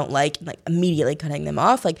something you don't like, and like immediately cutting them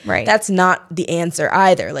off. Like, that's not the answer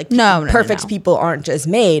either. Like, perfect people aren't just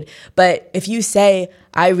made. But if you say,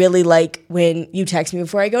 I really like when you text me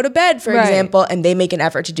before I go to bed, for example, and they make an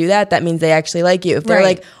effort to do that, that means they actually like you. If they're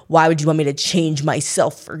like, why would you want me to change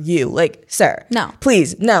myself for you? Like, sir, no,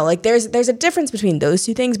 please, no. Like, there's a difference between those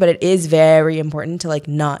two things, but it is very important to like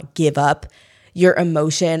not give up your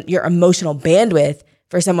emotional bandwidth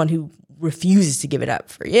for someone who refuses to give it up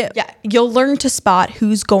for you. Yeah, you'll learn to spot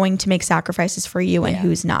who's going to make sacrifices for you and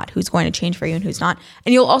who's not, who's going to change for you and who's not.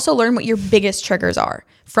 And you'll also learn what your biggest triggers are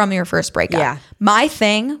from your first breakup. Yeah. My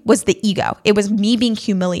thing was the ego. It was me being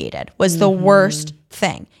humiliated was the worst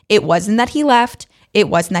thing. It wasn't that he left. It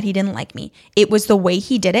wasn't that he didn't like me. It was the way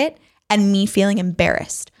he did it and me feeling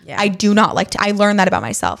embarrassed. Yeah. I do not like to, I learned that about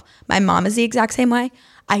myself. My mom is the exact same way.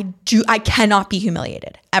 I cannot be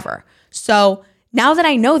humiliated ever. So now that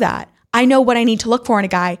I know that, I know what I need to look for in a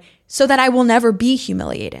guy so that I will never be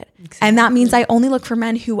humiliated. Exactly. And that means I only look for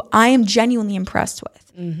men who I am genuinely impressed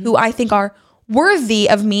with, who I think are worthy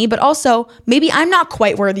of me, but also maybe I'm not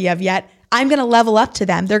quite worthy of yet. I'm going to level up to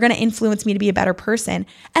them. They're going to influence me to be a better person.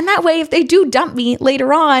 And that way, if they do dump me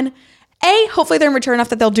later on, hopefully they're mature enough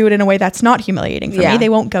that they'll do it in a way that's not humiliating for me. They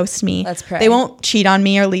won't ghost me. They won't cheat on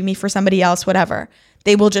me or leave me for somebody else, whatever.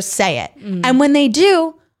 They will just say it. And when they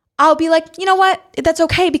do, I'll be like, you know what? That's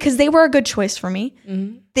okay because they were a good choice for me.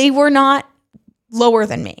 They were not lower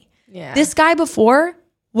than me. Yeah. This guy before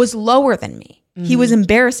was lower than me. He was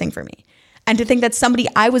embarrassing for me. And to think that somebody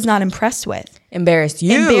I was not impressed with embarrassed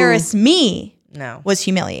me was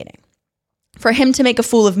humiliating. For him to make a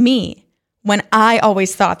fool of me when I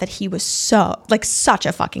always thought that he was such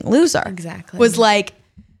a fucking loser. Exactly. Was like,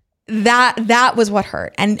 that was what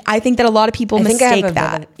hurt. And I think that a lot of people mistake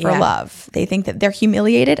that for love. They think that they're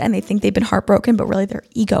humiliated and they think they've been heartbroken, but really their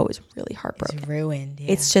ego is really heartbroken. It's ruined.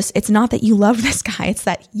 Yeah. It's not that you love this guy. It's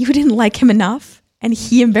that you didn't like him enough and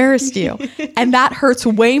he embarrassed you. And that hurts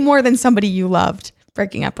way more than somebody you loved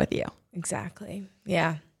breaking up with you. Exactly.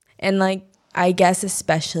 Yeah. And like, I guess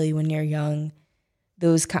especially when you're young,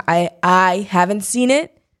 I haven't seen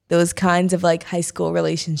it. Those kinds of like high school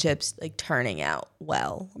relationships like turning out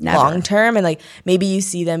well long term, and like maybe you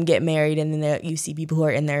see them get married and then you see people who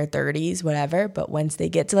are in their 30s, whatever. But once they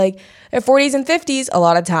get to like their 40s and 50s, a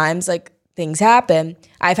lot of times like things happen.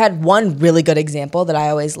 I've had one really good example that I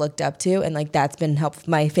always looked up to, and like that's been helpful for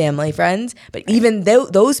my family friends. But even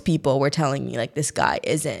those people were telling me like this guy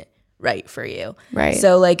isn't right for you. Right.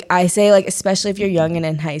 So like I say, like especially if you're young and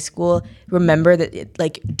in high school, remember that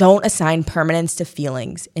like don't assign permanence to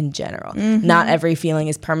feelings in general. Not every feeling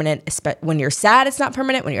is permanent. When you're sad, it's not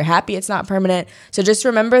permanent. When you're happy, it's not permanent. So just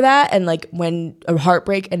remember that. And like when a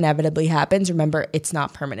heartbreak inevitably happens, remember it's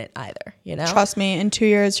not permanent either. You know. Trust me, in 2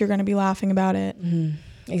 years you're going to be laughing about it.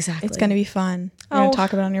 Exactly. It's going to be fun. We're going to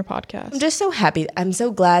talk about it on your podcast. I'm just so happy. I'm so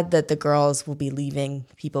glad that the girls will be leaving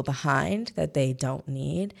people behind that they don't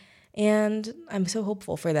need. And I'm so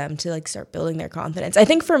hopeful for them to like start building their confidence. I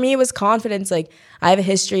think for me it was confidence. Like I have a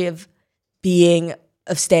history of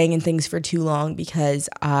staying in things for too long because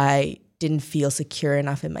I didn't feel secure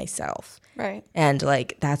enough in myself. Right. And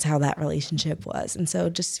like that's how that relationship was. And so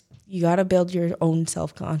just you got to build your own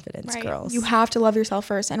self-confidence, Right. girls. You have to love yourself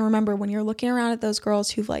first. And remember, when you're looking around at those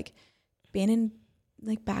girls who've like been in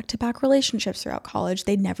like back-to-back relationships throughout college,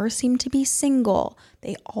 they never seem to be single.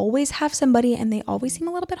 They always have somebody and they always seem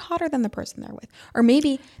a little bit hotter than the person they're with. Or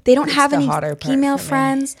maybe they don't have any female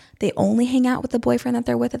friends. They only hang out with the boyfriend that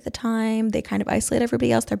they're with at the time. They kind of isolate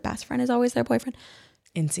everybody else. Their best friend is always their boyfriend.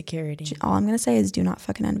 Insecurity. All I'm going to say is do not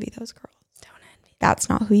fucking envy those girls. Don't envy. That's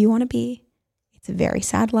not who you want to be. It's a very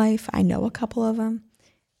sad life. I know a couple of them.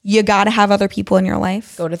 You got to have other people in your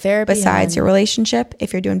life. Go to therapy. Besides your relationship.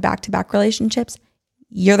 If you're doing back-to-back relationships,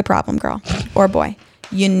 you're the problem, girl or boy.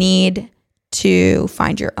 You need to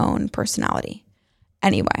find your own personality.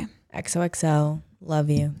 Anyway. XOXO. Love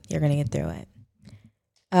you. You're going to get through it.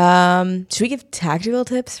 Should we give tactical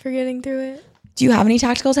tips for getting through it? Do you have any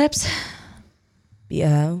tactical tips? Be a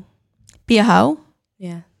hoe. Be a hoe?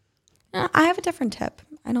 Yeah. I have a different tip.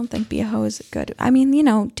 I don't think be a hoe is good. I mean,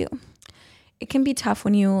 it can be tough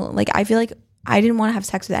when you, like, I feel like I didn't want to have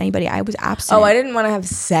sex with anybody. I was abstinent. Oh, I didn't want to have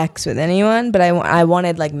sex with anyone, but I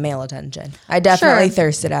wanted like male attention. I definitely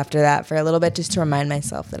thirsted after that for a little bit just to remind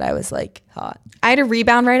myself that I was like hot. I had a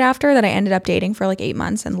rebound right after that I ended up dating for like 8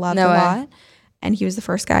 months and loved a lot. And he was the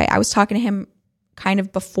first guy. I was talking to him kind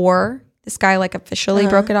of before this guy like officially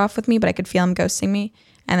broke it off with me, but I could feel him ghosting me.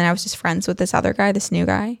 And then I was just friends with this other guy, this new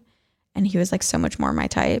guy. And he was like so much more my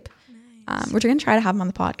type. We're going to try to have him on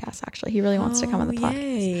the podcast, actually. He really wants to come on the podcast.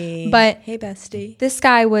 Yay. But hey, bestie. This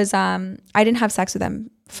guy was, I didn't have sex with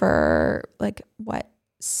him for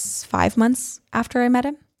 5 months after I met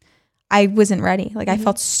him. I wasn't ready. Like I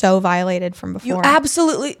felt so violated from before. You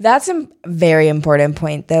absolutely, that's a very important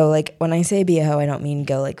point though. Like when I say be a hoe, I don't mean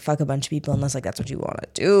go like fuck a bunch of people unless like that's what you want to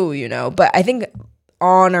do, you know? But I think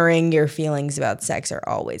honoring your feelings about sex are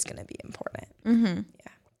always going to be important.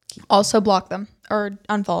 Yeah. Also block them or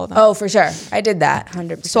unfollow them. Oh, for sure. I did that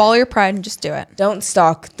 100%. Swallow your pride and just do it. Don't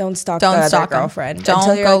stalk the other girlfriend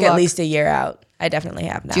until you're like at least a year out. I definitely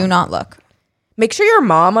have now. Do not look. Make sure your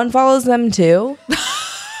mom unfollows them too.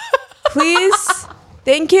 Please.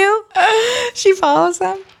 Thank you. She follows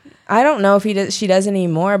them? I don't know if she does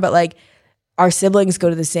anymore, but like our siblings go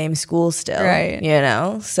to the same school still. Right. You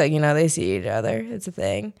know? So, they see each other. It's a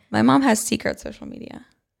thing. My mom has secret social media.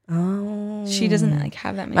 Oh. She doesn't like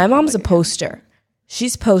have that many. My mom's a poster.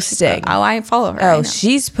 She's posting. I follow her. Oh,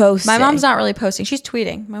 she's posting. My mom's not really posting. She's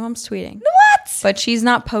tweeting. My mom's tweeting. What? But she's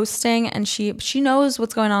not posting, and she knows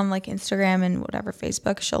what's going on like Instagram and whatever,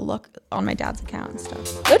 Facebook. She'll look on my dad's account and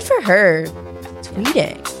stuff. Good for her.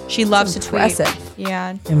 Tweeting. She loves to tweet. Impressive.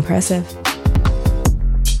 Yeah. Impressive.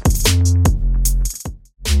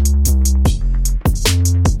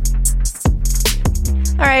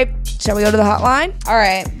 All right. Shall we go to the hotline? All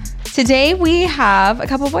right. Today we have a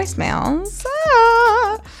couple voicemails.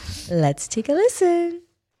 Let's take a listen.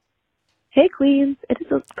 Hey, Queens. It is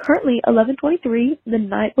currently 11:23, the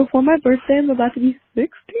night before my birthday. I'm about to be 16.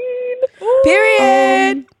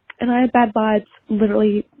 Period. And I have bad vibes,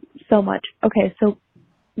 literally so much. Okay, so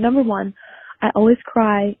number one, I always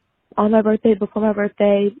cry on my birthday, before my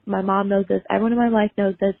birthday. My mom knows this. Everyone in my life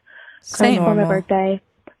knows this. Crying before my birthday.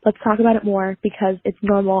 Let's talk about it more because it's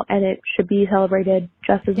normal and it should be celebrated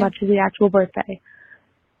just as much as the actual birthday.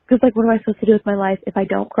 Because, like, what am I supposed to do with my life if I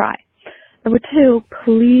don't cry? Number 2,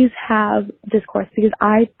 please have discourse, because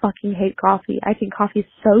I fucking hate coffee. I think coffee is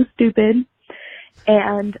so stupid,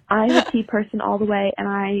 and I'm a tea person all the way, and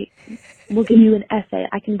I will give you an essay.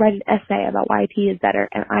 I can write an essay about why tea is better,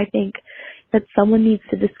 and I think that someone needs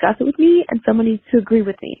to discuss it with me, and someone needs to agree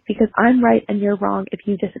with me, because I'm right and you're wrong if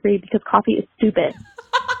you disagree, because coffee is stupid.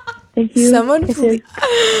 Thank you. Someone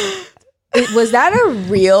was that a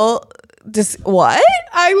real what?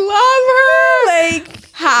 I love her.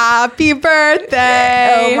 Like, happy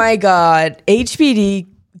birthday. Oh my God. HBD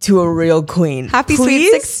to a real queen. Happy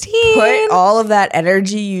Please sweet 16. put all of that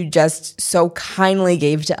energy you just so kindly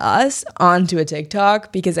gave to us onto a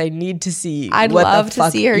TikTok, because I need to see I'd what love the fuck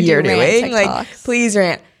to see her you're do rant doing. Like, TikToks. please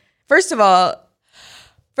rant. First of all,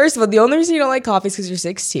 the only reason you don't like coffee is because you're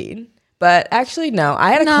 16. But actually, no.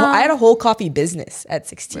 I had a whole coffee business at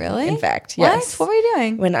 16. Really? In fact, What? yes. What were you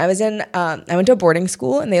doing? When I was in, I went to a boarding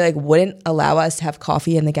school, and they like wouldn't allow us to have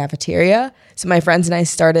coffee in the cafeteria. So my friends and I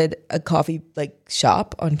started a coffee like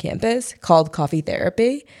shop on campus called Coffee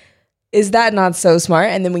Therapy. Is that not so smart?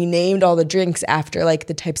 And then we named all the drinks after like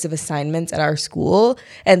the types of assignments at our school,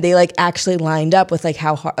 and they like actually lined up with like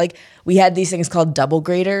how hard. Like we had these things called double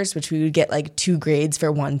graders, which we would get like 2 grades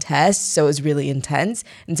for one test, so it was really intense.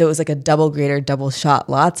 And so it was like a double grader, double shot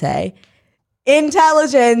latte.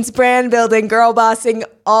 Intelligence, brand building, girl bossing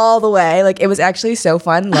all the way. Like, it was actually so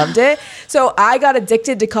fun. Loved it. So I got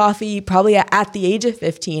addicted to coffee probably at the age of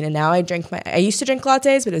 15. And now I used to drink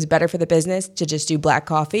lattes, but it was better for the business to just do black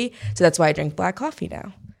coffee. So that's why I drink black coffee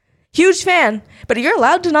now. Huge fan. But you're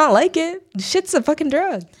allowed to not like it. Shit's a fucking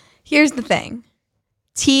drug. Here's the thing.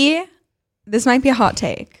 Tea, this might be a hot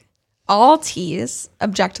take. All teas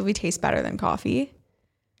objectively taste better than coffee.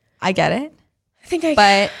 I get it.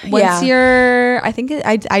 But once you're, I think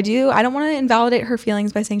I don't want to invalidate her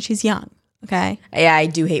feelings by saying she's young. Okay. Yeah, I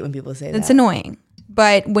do hate when people say that. It's annoying.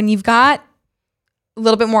 But when you've got a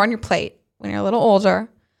little bit more on your plate, when you're a little older,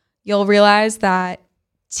 you'll realize that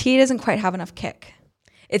tea doesn't quite have enough kick.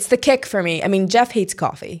 It's the kick for me. I mean, Jeff hates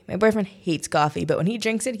coffee. My boyfriend hates coffee, but when he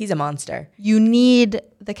drinks it, he's a monster. You need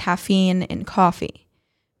the caffeine in coffee.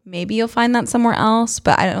 Maybe you'll find that somewhere else,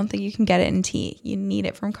 but I don't think you can get it in tea. You need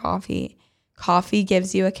it from coffee. Coffee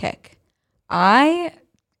gives you a kick. It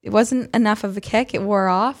wasn't enough of a kick. It wore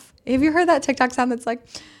off. Have you heard that TikTok sound that's like,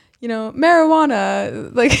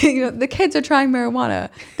 marijuana? Like, the kids are trying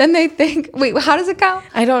marijuana. Then they think, wait, how does it go?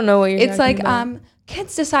 I don't know what you're talking talking about. about. It's like,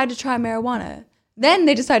 kids decide to try marijuana. Then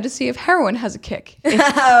they decide to see if heroin has a kick. It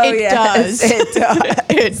does.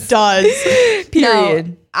 It does. Period.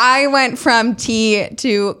 No, I went from tea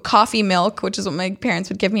to coffee milk, which is what my parents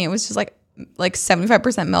would give me. It was just like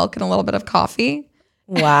 75% milk and a little bit of coffee.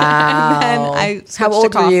 Wow. And then I switched How old to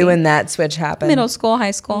coffee. were you when that switch happened? Middle school,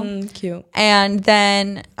 high school. Cute. And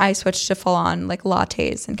then I switched to full on like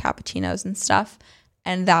lattes and cappuccinos and stuff.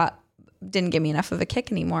 And that didn't give me enough of a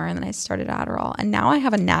kick anymore. And then I started Adderall. And now I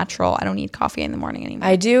have a natural. I don't need coffee in the morning anymore.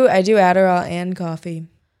 I do Adderall and coffee.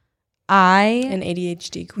 An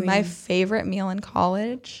ADHD queen. My favorite meal in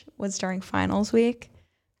college was during finals week.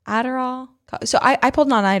 Adderall. So I pulled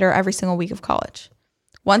an all-nighter every single week of college.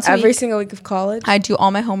 Every single week of college? I'd do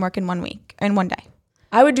all my homework in one day.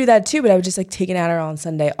 I would do that too, but I would just like take an Adderall on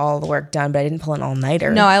Sunday, all the work done, but I didn't pull an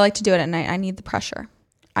all-nighter. No, I like to do it at night. I need the pressure.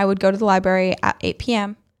 I would go to the library at 8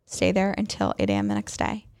 p.m., stay there until 8 a.m. the next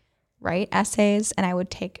day, write essays, and I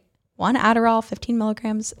would take one Adderall, 15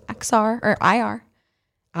 milligrams XR or IR.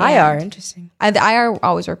 IR, interesting. The IR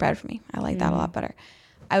always worked better for me. I like that a lot better.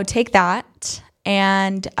 I would take that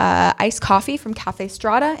and iced coffee from Cafe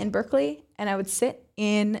Strada in Berkeley, and I would sit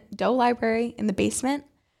in Doe Library in the basement,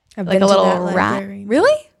 I've like been a to little that rat. library.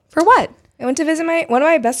 Really? For what? I went to visit one of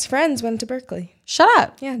my best friends went to Berkeley. Shut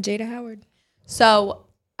up. Yeah, Jada Howard. So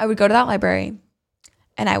I would go to that library,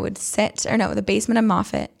 and I would sit, the basement of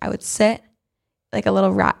Moffett. I would sit like a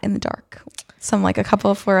little rat in the dark. A couple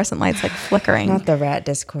of fluorescent lights like flickering. Not the rat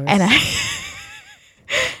discourse. And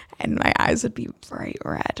and my eyes would be bright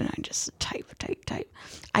red, and I just type.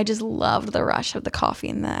 I just loved the rush of the coffee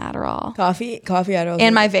and the Adderall. Coffee Adderall.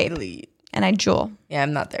 And my vape. Elite. And I Juul. Yeah,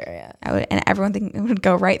 I'm not there yet. And everyone would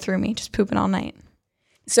go right through me, just pooping all night.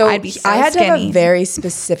 So I'd be so I had skinny. to have a very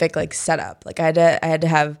specific setup. I had to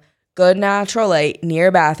have good natural light near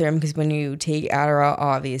a bathroom, because when you take Adderall,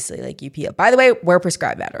 obviously you pee. By the way, we're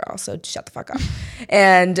prescribed Adderall, so shut the fuck up.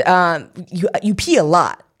 And you pee a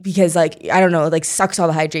lot. because like, I don't know, it like sucks all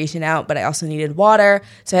the hydration out, but I also needed water.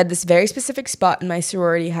 So I had this very specific spot in my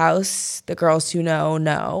sorority house. The girls who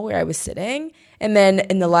know where I was sitting. And then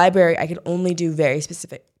in the library, I could only do very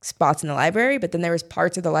specific spots in the library, but then there was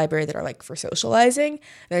parts of the library that are like for socializing, and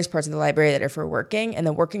there's parts of the library that are for working, and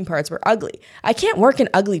the working parts were ugly. I can't work in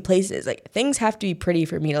ugly places. Like, things have to be pretty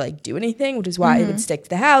for me to like do anything, which is why I would stick to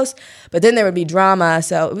the house. But then there would be drama,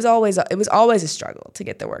 so it was always a struggle to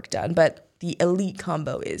get the work done. But the elite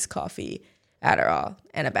combo is coffee, Adderall,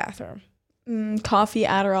 and a bathroom. Coffee,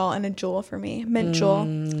 Adderall, and a Juul for me. Mint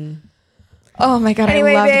Juul. Oh my God,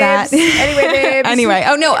 Anyway, I love that. Anyway, babes. Anyway,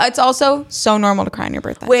 oh no, it's also so normal to cry on your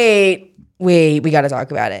birthday. Wait, we got to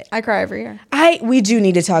talk about it. I cry every year. We do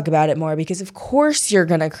need to talk about it more because of course you're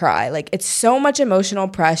going to cry. Like, it's so much emotional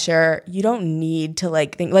pressure. You don't need to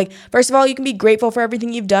like think, like, first of all, you can be grateful for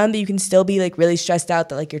everything you've done, but you can still be like really stressed out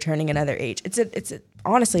that like you're turning another age. It's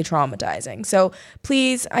honestly traumatizing. So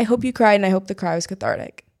please, I hope you cried and I hope the cry was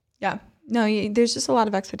cathartic. Yeah. No, there's just a lot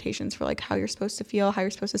of expectations for like how you're supposed to feel, how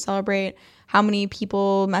you're supposed to celebrate, how many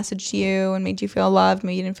people messaged you and made you feel loved,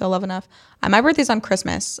 maybe you didn't feel love enough. My birthday's on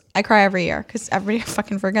Christmas. I cry every year because everybody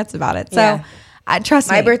fucking forgets about it. So trust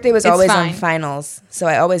me. My birthday was always fine. on finals, so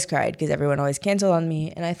I always cried because everyone always canceled on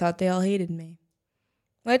me and I thought they all hated me,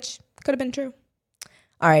 which could have been true.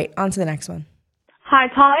 All right, on to the next one. Hi,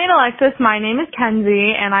 Talia and Alexis. My name is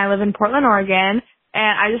Kenzie and I live in Portland, Oregon.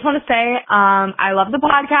 And I just want to say I love the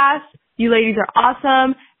podcast. You ladies are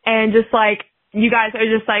awesome, and just like, you guys are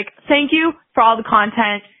just like, thank you for all the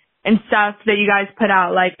content and stuff that you guys put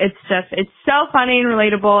out. Like, it's so funny and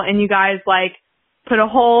relatable, and you guys like put a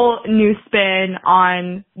whole new spin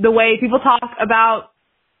on the way people talk about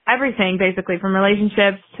everything, basically, from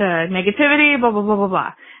relationships to negativity, blah, blah, blah, blah,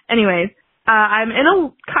 blah. Anyways, I'm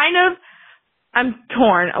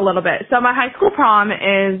torn a little bit. So my high school prom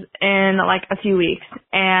is in like a few weeks,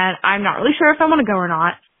 and I'm not really sure if I want to go or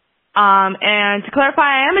not. And to clarify,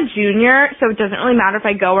 I am a junior, so it doesn't really matter if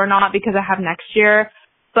I go or not because I have next year.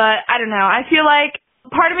 But I don't know. I feel like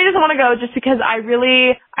part of me doesn't want to go just because I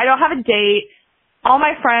don't have a date. All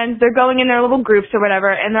my friends, they're going in their little groups or whatever,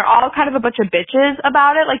 and they're all kind of a bunch of bitches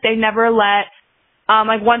about it. Like, they never let,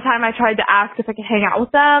 like one time I tried to ask if I could hang out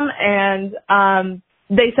with them, and,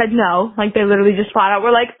 they said no. Like, they literally just flat out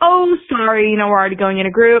were like, oh, sorry, we're already going in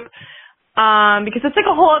a group. Because it's like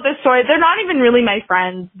a whole other story. They're not even really my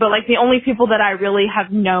friends, but like the only people that I really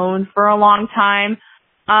have known for a long time.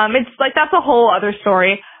 It's like, that's a whole other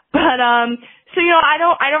story. But, so, I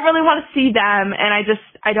don't really want to see them, and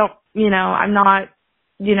I'm not,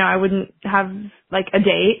 I wouldn't have like a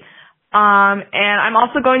date. And I'm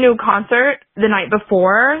also going to a concert the night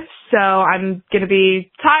before, so I'm going to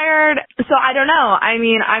be tired. So I don't know. I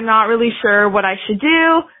mean, I'm not really sure what I should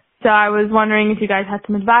do. So I was wondering if you guys had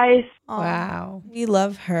some advice. Wow. We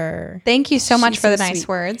love her. Thank you so much She's for the so nice sweet.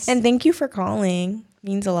 words. And thank you for calling.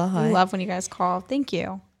 Means a lot. I love when you guys call. Thank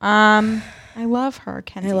you. I love her,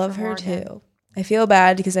 Kenzie. I love from her Oregon. too. I feel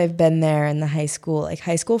bad because I've been there in the high school. Like,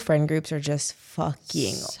 high school friend groups are just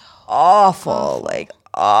fucking awful. Like,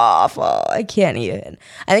 awful. I can't even.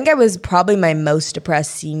 I think I was probably my most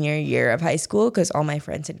depressed senior year of high school because all my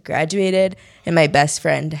friends had graduated and my best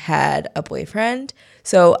friend had a boyfriend.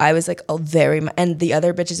 So I was like and the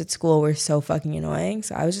other bitches at school were so fucking annoying.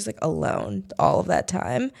 So I was just like alone all of that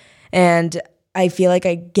time. And I feel like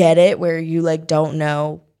I get it where you like don't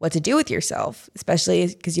know what to do with yourself, especially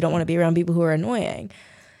because you don't want to be around people who are annoying.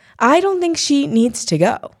 I don't think she needs to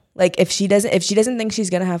go. Like, if she doesn't think she's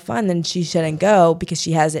gonna have fun, then she shouldn't go because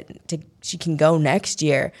she can go next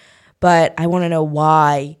year. But I want to know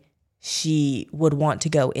why she would want to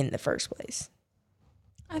go in the first place.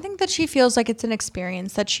 I think that she feels like it's an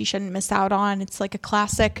experience that she shouldn't miss out on. It's like a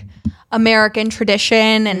classic American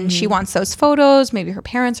tradition, and she wants those photos. Maybe her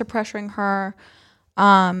parents are pressuring her.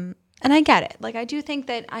 And I get it. Like, I do think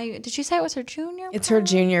that did she say it was her junior prom? It's her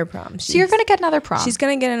junior prom. So you're going to get another prom. She's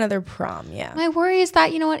going to get another prom, yeah. My worry is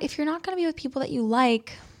that, if you're not going to be with people that you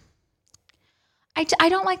like, I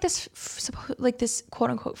don't like this, this quote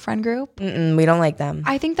unquote friend group. We don't like them.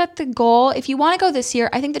 I think that the goal, if you want to go this year,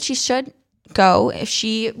 I think that she should go if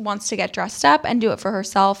she wants to get dressed up and do it for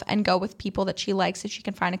herself and go with people that she likes, if she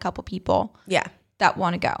can find a couple people that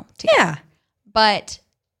want to go together. Yeah. But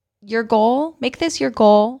your goal, make this your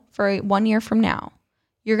goal for 1 year from now.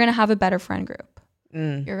 You're going to have a better friend group.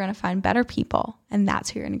 You're going to find better people, and that's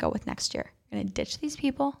who you're going to go with next year. You're going to ditch these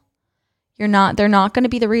people. They're not going to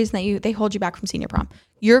be the reason that they hold you back from senior prom.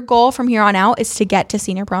 Your goal from here on out is to get to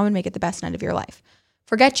senior prom and make it the best night of your life.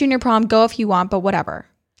 Forget junior prom, go if you want, but whatever.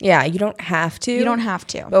 Yeah, you don't have to. You don't have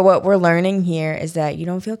to. But what we're learning here is that you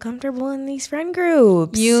don't feel comfortable in these friend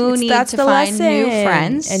groups. You need to find new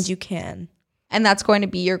friends. And you can. And that's going to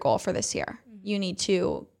be your goal for this year. You need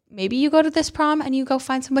to, maybe you go to this prom and you go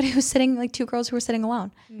find somebody who's sitting, like 2 girls who are sitting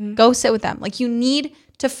alone. Go sit with them. Like, you need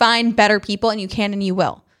to find better people, and you can and you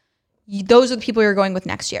will. Those are the people you're going with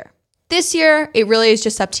next year. This year, it really is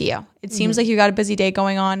just up to you. It seems like you got a busy day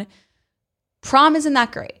going on. Prom isn't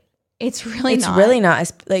that great. It's really not.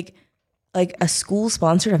 It's like a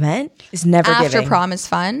school-sponsored event is never After giving. prom is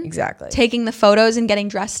fun. Exactly. Taking the photos and getting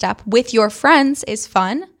dressed up with your friends is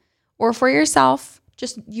fun. Or for yourself,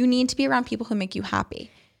 just you need to be around people who make you happy.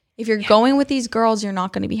 If you're going with these girls, you're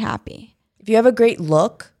not going to be happy. If you have a great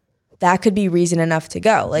look, that could be reason enough to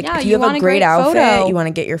go. Like, if you have want a great outfit, photo. you want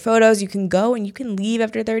to get your photos, you can go and you can leave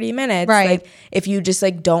after 30 minutes. Right. Like, if you just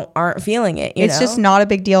like aren't feeling it, It's just not a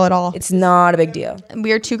big deal at all. It's not a big deal.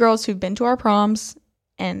 We are 2 girls who've been to our proms,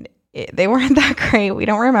 and they weren't that great. We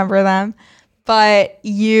don't remember them. But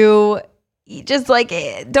you just like,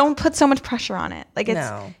 don't put so much pressure on it. Like,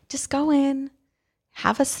 just go in,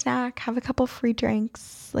 have a snack, have a couple free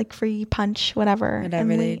drinks, like free punch, whatever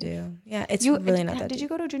They do. Yeah, it's really not that Did deep. you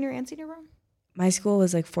go to junior and senior prom? My school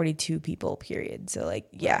was like 42 people, period. So like,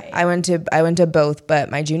 yeah, I went to both, but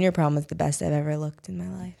my junior prom was the best I've ever looked in my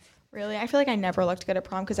life. Really? I feel like I never looked good at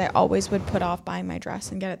prom because I always would put off buying my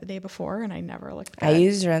dress and get it the day before, and I never looked good. I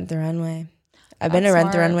used Rent the Runway. I've been a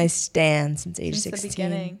Rent the Runway stan since age 16. The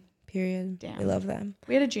beginning. Period. Damn. We love them.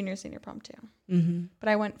 We had a junior senior prom too. Mm-hmm. But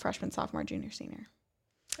I went freshman, sophomore, junior, senior.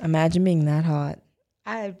 Imagine being that hot.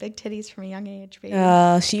 I had big titties from a young age, baby.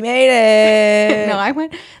 Oh, she made it. No, I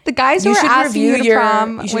went. The guys who were asking you to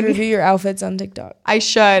prom. You should review your outfits on TikTok. I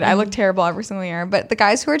should. I look terrible every single year. But the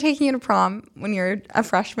guys who are taking you to prom when you're a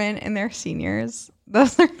freshman and they're seniors,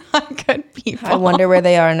 those are not good people. I wonder where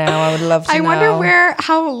they are now. I would love to know. I wonder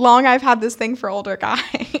how long I've had this thing for older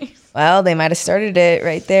guys. Well, they might have started it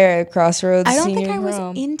right there at Crossroads. I don't think I prom. was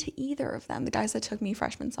into either of them. The guys that took me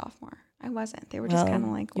freshman, sophomore. I wasn't. They were just kind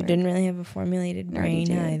of like you weird. didn't really have a formulated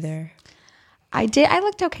brain either. I did. I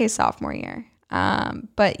looked okay sophomore year.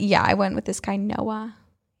 But yeah, I went with this guy, Noah.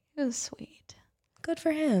 It was sweet. Good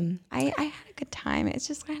for him. I had a good time. It's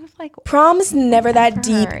just kind of like prom's never that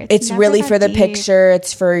deep. It's really for the deep. picture.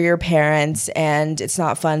 It's for your parents, and it's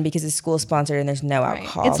not fun because it's school sponsored and there's no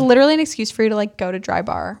alcohol. It's literally an excuse for you to like go to dry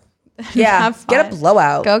bar. Yeah, get a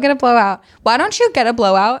blowout. Go get a blowout. Why don't you get a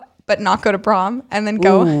blowout but not go to prom and then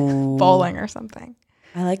go bowling or something?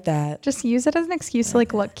 I like that. Just use it as an excuse to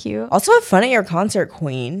like look cute. Also have fun at your concert,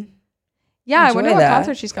 queen. Yeah, I wonder what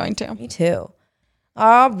concert she's going to. Me too.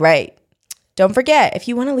 All right. Don't forget, if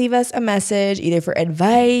you want to leave us a message, either for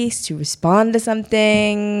advice, to respond to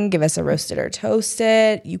something, give us a roasted or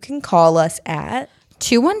toasted, you can call us at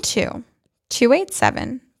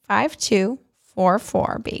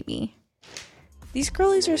 212-287-5244, baby. These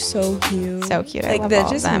girlies are so cute. So cute. Like, that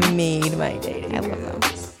just made my day. I love them.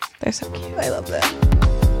 They're so cute. I love them.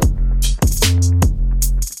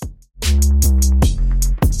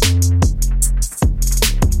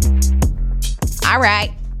 All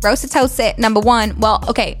right. Roast it, toast it. Number 1. Well,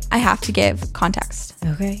 okay. I have to give context.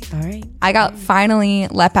 Okay. All right. I got finally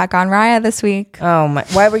let back on Raya this week. Oh my.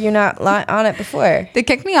 Why were you not on it before? They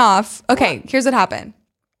kicked me off. Okay. Here's what happened.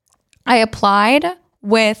 I applied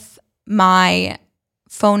with my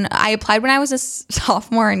phone. I applied when I was a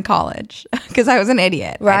sophomore in college because I was an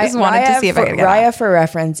idiot. I just wanted to see if I could get Raya, on. for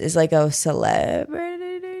reference, is like a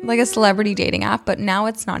celebrity. Like a celebrity dating app, but now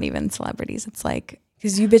it's not even celebrities. It's like...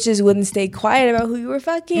 Because you bitches wouldn't stay quiet about who you were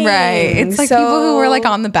fucking. Right. It's like people who were like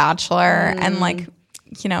on The Bachelor and like,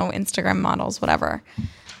 you know, Instagram models, whatever.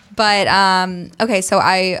 But, okay, so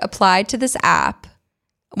I applied to this app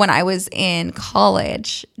when I was in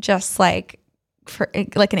college, just like for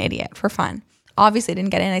like an idiot for fun. Obviously, I didn't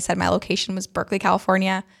get in. I said my location was Berkeley,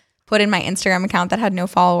 California. Put in my Instagram account that had no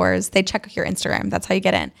followers. They check your Instagram. That's how you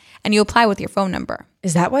get in. And you apply with your phone number.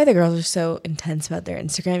 Is that why the girls are so intense about their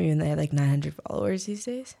Instagram, even though they have like 900 followers these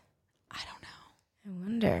days? I don't know. I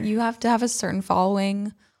wonder. You have to have a certain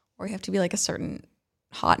following, or you have to be like a certain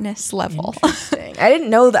hotness level. Interesting. I didn't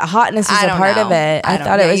know that hotness was a part of it. I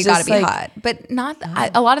thought it was you just gotta be like, hot, but not.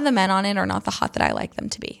 A lot of the men on it are not the hot that I like them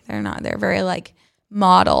to be. They're not. They're very like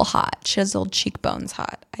model hot, chiseled cheekbones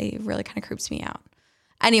hot. It really kind of creeps me out.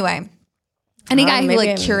 Anyway, any guy who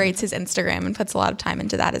like curates his Instagram and puts a lot of time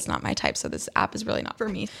into that is not my type. So this app is really not for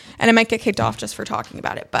me. And I might get kicked off just for talking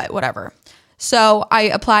about it, but whatever. So I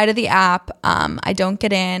apply to the app. I don't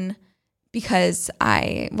get in because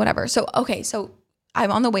whatever. So, okay. So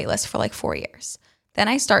I'm on the wait list for like 4 years. Then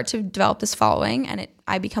I start to develop this following and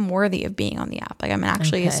I become worthy of being on the app. Like I'm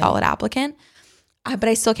actually a solid applicant. but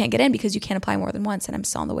I still can't get in because you can't apply more than once, and I'm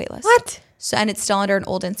still on the wait list. What? So, and it's still under an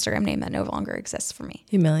old Instagram name that no longer exists for me.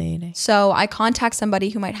 Humiliating. So I contact somebody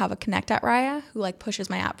who might have a connect at Raya who like pushes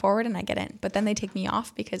my app forward and I get in. But then they take me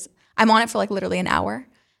off because I'm on it for like literally an hour.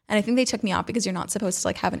 And I think they took me off because you're not supposed to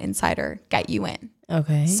like have an insider get you in.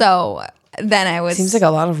 Okay. So then I was... Seems like a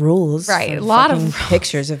lot of rules. Right. A lot of rules.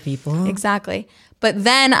 pictures of people. Exactly. But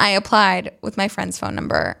then I applied with my friend's phone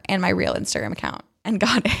number and my real Instagram account and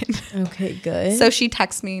got in. Okay, good. So she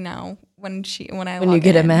texts me now when you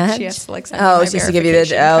get a match. She has to like send me my just to give you the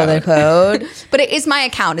verification code. But it is my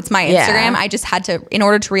account. It's my Instagram. I just had to, in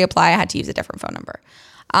order to reapply, I had to use a different phone number.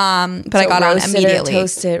 But I got on immediately.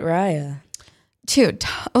 Toast it, Raya. Dude,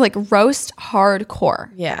 like roast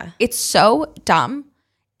hardcore. Yeah. It's so dumb.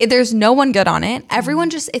 There's no one good on it. Everyone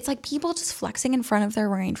just, it's like people just flexing in front of their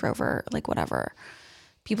Range Rover, like whatever.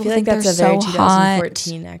 People think that's they're a very so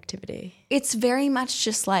 2014 hot. activity. It's very much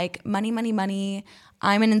just like money, money, money.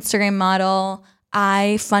 I'm an Instagram model.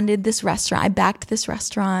 I funded this restaurant. I backed this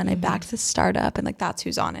restaurant. I backed this startup. And like, that's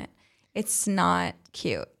who's on it. It's not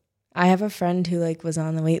cute. I have a friend who like was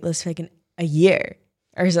on the wait list for like a year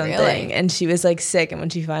or something. Really? And she was like sick. And when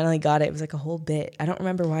she finally got it, it was like a whole bit. I don't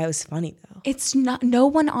remember why it was funny though. It's not, no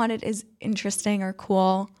one on it is interesting or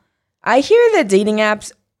cool. I hear that dating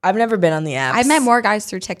apps, I've never been on the apps. I've met more guys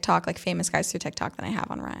through TikTok, like famous guys through TikTok than I have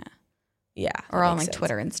on Raya. Yeah. Or on like sense.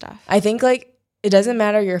 Twitter and stuff. I think like it doesn't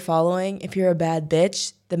matter you're following. If you're a bad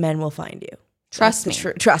bitch, the men will find you. Trust me.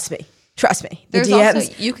 Trust me. Trust me. There's the DMs,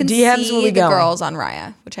 also, you can DMs see will be the going. girls on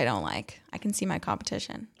Raya, which I don't like. I can see my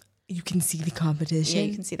competition. You can see the competition? Yeah,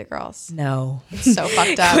 you can see the girls. No. It's so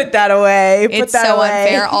fucked up. Put that away. It's so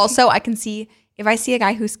unfair. Also, I can see, if I see a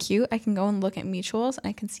guy who's cute, I can go and look at mutuals and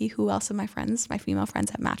I can see who else of my friends, my female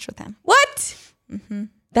friends, have matched with him. What? Mm-hmm.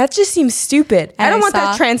 That just seems stupid. And I don't want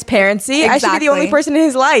that transparency. I should be the only person in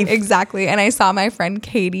his life. Exactly. And I saw my friend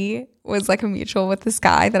Katie was like a mutual with this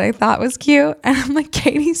guy that I thought was cute. And I'm like,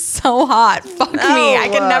 Katie's so hot. Fuck me. I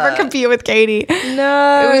could never compete with Katie.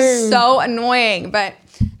 No. It was so annoying. But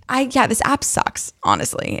this app sucks,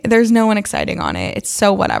 honestly. There's no one exciting on it. It's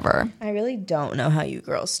so whatever. I really don't know how you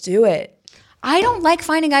girls do it. I don't like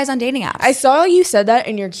finding guys on dating apps. I saw you said that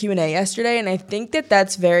in your Q&A yesterday, and I think that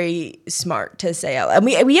that's very smart to say out loud.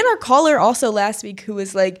 And we had our caller also last week who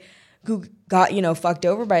was like, who got, fucked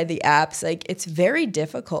over by the apps. Like, it's very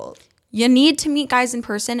difficult. You need to meet guys in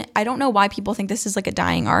person. I don't know why people think this is like a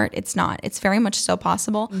dying art. It's not. It's very much so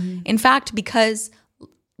possible. Mm-hmm. In fact, because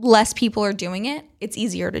less people are doing it, it's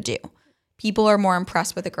easier to do. People are more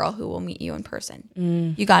impressed with a girl who will meet you in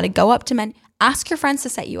person. You got to go up to men. Ask your friends to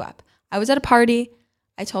set you up. I was at a party.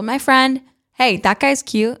 I told my friend, hey, that guy's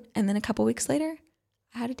cute. And then a couple weeks later,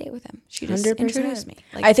 I had a date with him. She just 100%. Introduced me.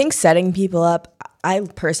 Like, I think setting people up, I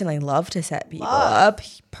personally love to set people up,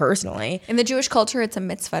 personally. In the Jewish culture, it's a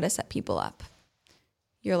mitzvah to set people up.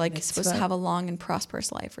 You're like supposed to have a long and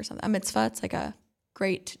prosperous life or something. A mitzvah, it's like a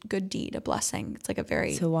great, good deed, a blessing. It's like a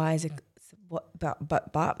very... So why is it what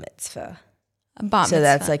about bat mitzvah? A bat so mitzvah.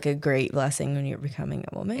 That's like a great blessing when you're becoming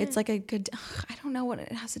a woman. It's like a good, I don't know what it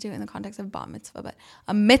has to do in the context of bat mitzvah, but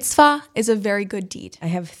a mitzvah is a very good deed. I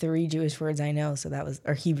have 3 Jewish words I know,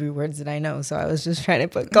 or Hebrew words that I know, so I was just trying to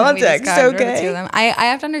put context. Okay. I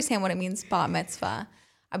have to understand what it means, bat mitzvah.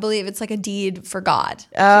 I believe it's like a deed for God.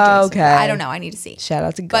 Oh, okay. I don't know. I need to see. Shout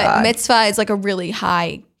out to God. But mitzvah is like a really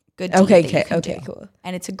high good deed. Okay, cool.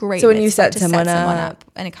 And it's a great. So when you set someone up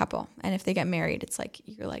and a couple, and if they get married, it's like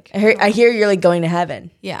you're like. I hear you're like going to heaven.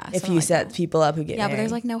 Yeah. If you set people up who get married. Yeah, but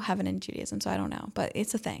there's like no heaven in Judaism, so I don't know. But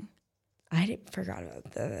it's a thing. I forgot about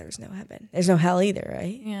that. There's no heaven. There's no hell either,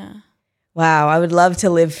 right? Yeah. Wow, I would love to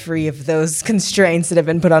live free of those constraints that have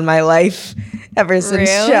been put on my life ever since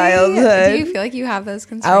childhood. Do you feel like you have those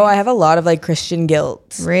constraints? Oh, I have a lot of like Christian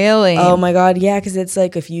guilt. Really? Oh my God, yeah, because it's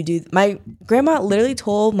like if you do, my grandma literally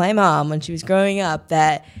told my mom when she was growing up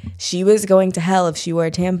that she was going to hell if she wore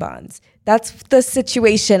tampons. That's the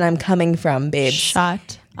situation I'm coming from, babes.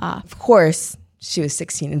 Shut up. Of course, she was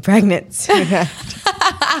 16 and pregnant. So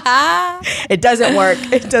it doesn't work.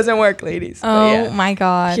 It doesn't work, ladies. Oh my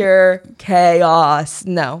God. Pure chaos.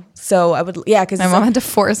 No. So I would, because my mom had to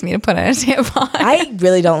force me to put in a tampon. I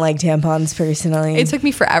really don't like tampons personally. It took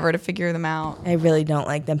me forever to figure them out. I really don't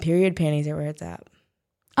like them. Period panties are where it's at.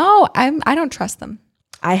 Oh, I don't trust them.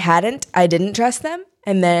 I didn't trust them.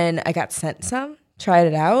 And then I got sent some, tried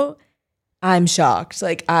it out. I'm shocked.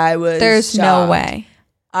 Like There's no way.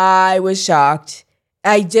 I was shocked.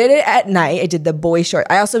 I did it at night. I did the boy short.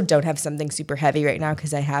 I also don't have something super heavy right now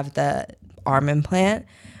because I have the arm implant,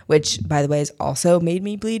 which, by the way, has also made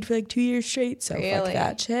me bleed for like 2 years straight. So fuck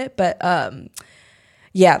that shit. But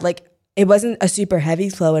yeah, like it wasn't a super heavy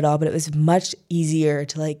flow at all, but it was much easier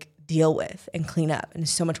to like deal with and clean up, and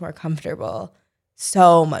so much more comfortable,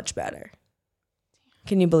 so much better.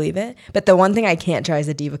 Can you believe it? But the one thing I can't try is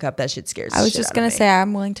the Diva Cup. That shit scares. I was just gonna say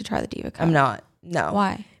I'm willing to try the Diva Cup. I'm not. No.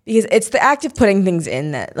 Why? Because it's the act of putting things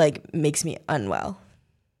in that like makes me unwell.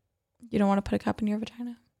 You don't want to put a cup in your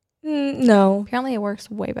vagina? No. Apparently, it works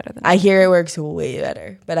way better than I hear it works way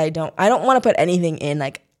better, but I don't want to put anything in.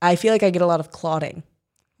 Like I feel like I get a lot of clotting.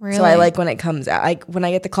 Really? So I like when it comes out. When I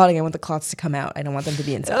get the clotting, I want the clots to come out. I don't want them to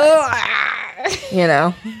be inside. You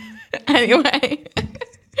know. Anyway.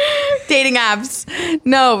 Dating apps.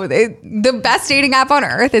 No, the best dating app on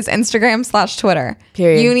earth is Instagram/Twitter.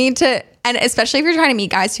 Period. You need to, and especially if you're trying to meet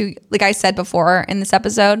guys who, like I said before in this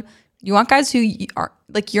episode, you want guys who are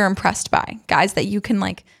like you're impressed by, guys that you can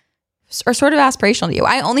like are sort of aspirational to you.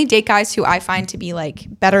 I only date guys who I find to be like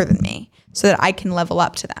better than me, so that I can level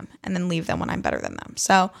up to them and then leave them when I'm better than them.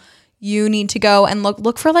 So you need to go and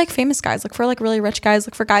look for like famous guys, look for like really rich guys,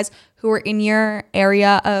 look for guys who are in your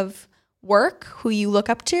area of work, who you look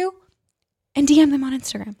up to, and DM them on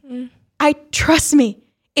Instagram. I trust me.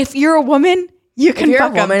 If you're a woman, you can. If you're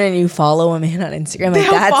fuck a woman 'em. and you follow a man on Instagram, like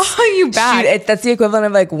They'll that's follow you back. Shoot, that's the equivalent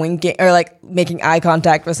of like winking or like making eye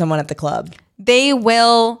contact with someone at the club. They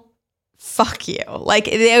will fuck you. Like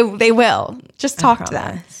they will. Just talk to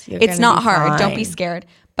them. It's not hard. Don't be scared.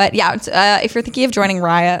 But yeah, if you're thinking of joining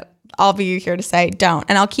Raya, I'll be here to say don't.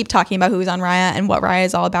 And I'll keep talking about who's on Raya and what Raya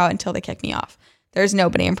is all about until they kick me off. There's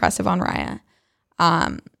nobody impressive on Raya.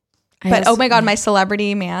 But oh my God, my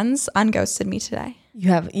celebrity mans unghosted me today. You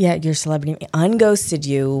have, your celebrity unghosted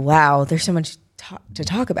you. Wow, there's so much to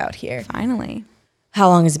talk about here. Finally. How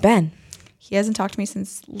long has it been? He hasn't talked to me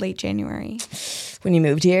since late January. When you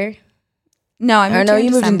moved here? No, I moved here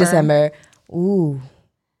in moved in December. Ooh.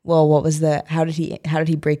 Well, what was how did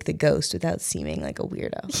he break the ghost without seeming like a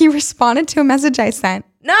weirdo? He responded to a message I sent.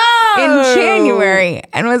 No! In January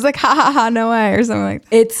and was like, ha ha ha, no way, or something like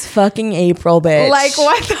that. It's fucking April, bitch. Like,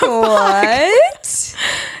 what the What?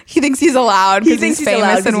 He thinks he's allowed because he's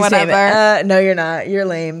famous and whatever. No, you're not. You're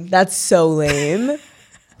lame. That's so lame.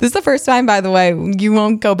 This is the first time, by the way, you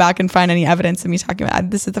won't go back and find any evidence of me talking about.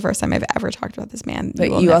 This is the first time I've ever talked about this man. But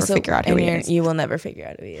you will never figure out who he is. You will never figure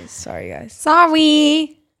out who he is. Sorry, guys.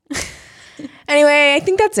 Sorry. Anyway, I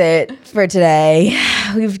think that's it for today.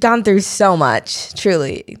 We've gone through so much.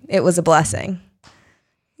 Truly, it was a blessing.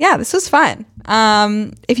 Yeah, this was fun.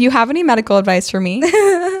 If you have any medical advice for me,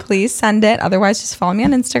 please send it. Otherwise, just follow me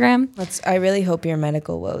on Instagram. I really hope your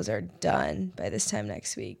medical woes are done by this time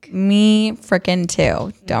next week. Me frickin'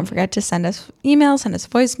 too. Don't forget to send us emails, send us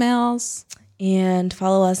voicemails. And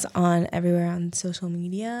follow us on everywhere on social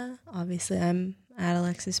media. Obviously, I'm at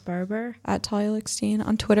Alexis Barber. At Talia Lickstein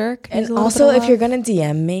on Twitter. And also, if you're going to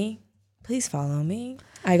DM me, please follow me.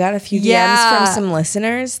 I got a few DMs from some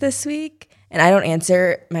listeners this week. And I don't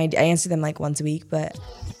answer I answer them like once a week, but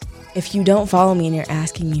if you don't follow me and you're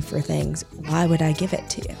asking me for things, why would I give it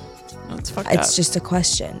to you? It's just a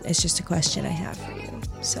question. It's just a question I have for you.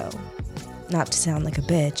 So, not to sound like a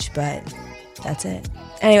bitch, but that's it.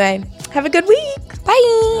 Anyway, have a good week.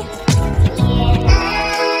 Bye.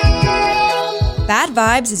 Bad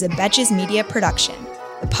Vibes is a Betches Media production.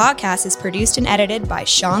 The podcast is produced and edited by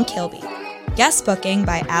Sean Kilby. Guest booking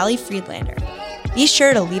by Ali Friedlander. Be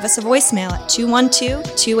sure to leave us a voicemail at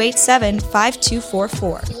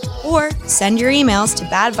 212-287-5244 or send your emails to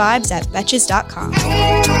badvibes@betches.com.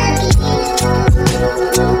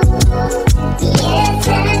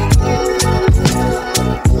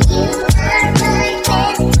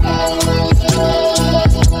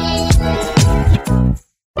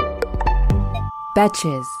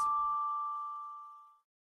 Betches.